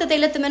moment that they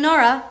lit the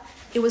menorah,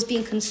 it was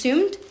being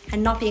consumed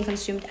and not being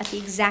consumed at the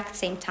exact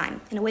same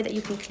time in a way that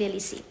you can clearly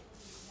see.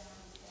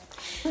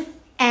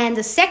 And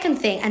the second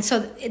thing, and so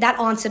that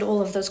answered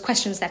all of those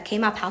questions that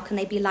came up. How can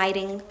they be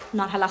lighting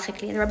not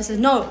halachically? And the Rebbe says,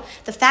 no,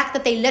 the fact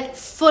that they lit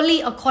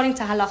fully according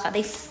to halacha,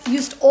 they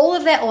used all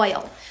of their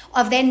oil,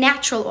 of their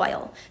natural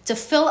oil, to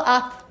fill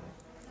up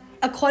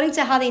according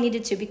to how they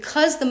needed to.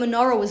 Because the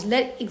menorah was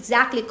lit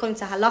exactly according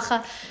to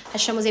halacha,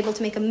 Hashem was able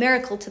to make a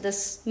miracle to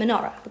this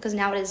menorah, because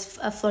now it is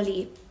a full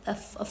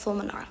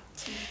menorah.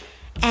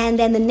 And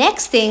then the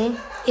next thing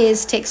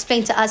is to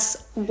explain to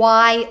us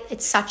why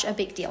it's such a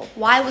big deal.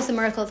 Why was the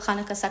miracle of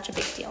Hanukkah such a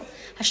big deal?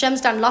 Hashem's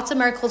done lots of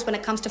miracles when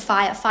it comes to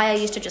fire. Fire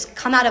used to just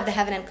come out of the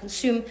heaven and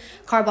consume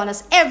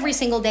karbanos every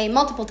single day,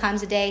 multiple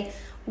times a day.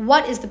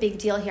 What is the big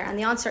deal here? And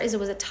the answer is it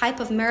was a type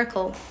of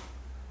miracle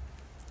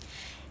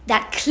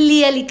that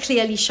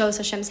clearly shows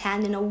Hashem's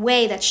hand in a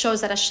way that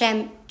shows that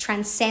Hashem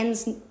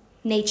transcends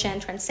nature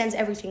and transcends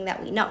everything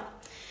that we know.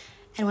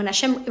 And when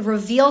Hashem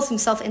reveals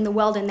himself in the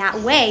world in that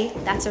way,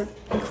 that's an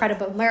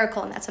incredible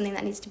miracle, and that's something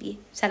that needs to be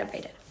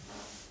celebrated.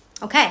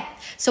 Okay,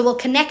 so we'll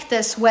connect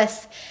this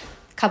with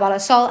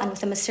Kabbalah Sol and with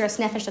the Mesiras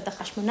Nefesh that the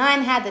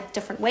Chashmonaim had, the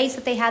different ways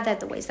that they had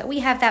that, the ways that we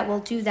have that. We'll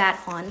do that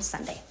on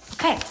Sunday.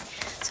 Okay,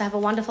 so have a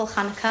wonderful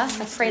Hanukkah,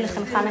 a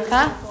Freilichem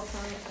Hanukkah. I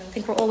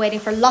think we're all waiting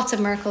for lots of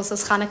miracles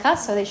this Hanukkah,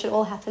 so they should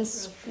all happen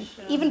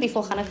even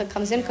before Hanukkah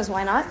comes in, because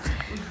why not?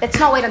 Let's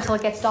not wait until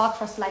it gets dark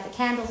for us to light the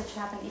candles. It should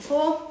happen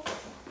before.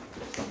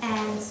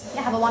 And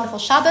have a wonderful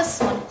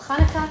Shabbos, wonderful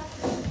Hanukkah,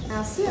 and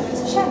I'll see you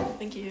next Hashem.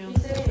 Thank you.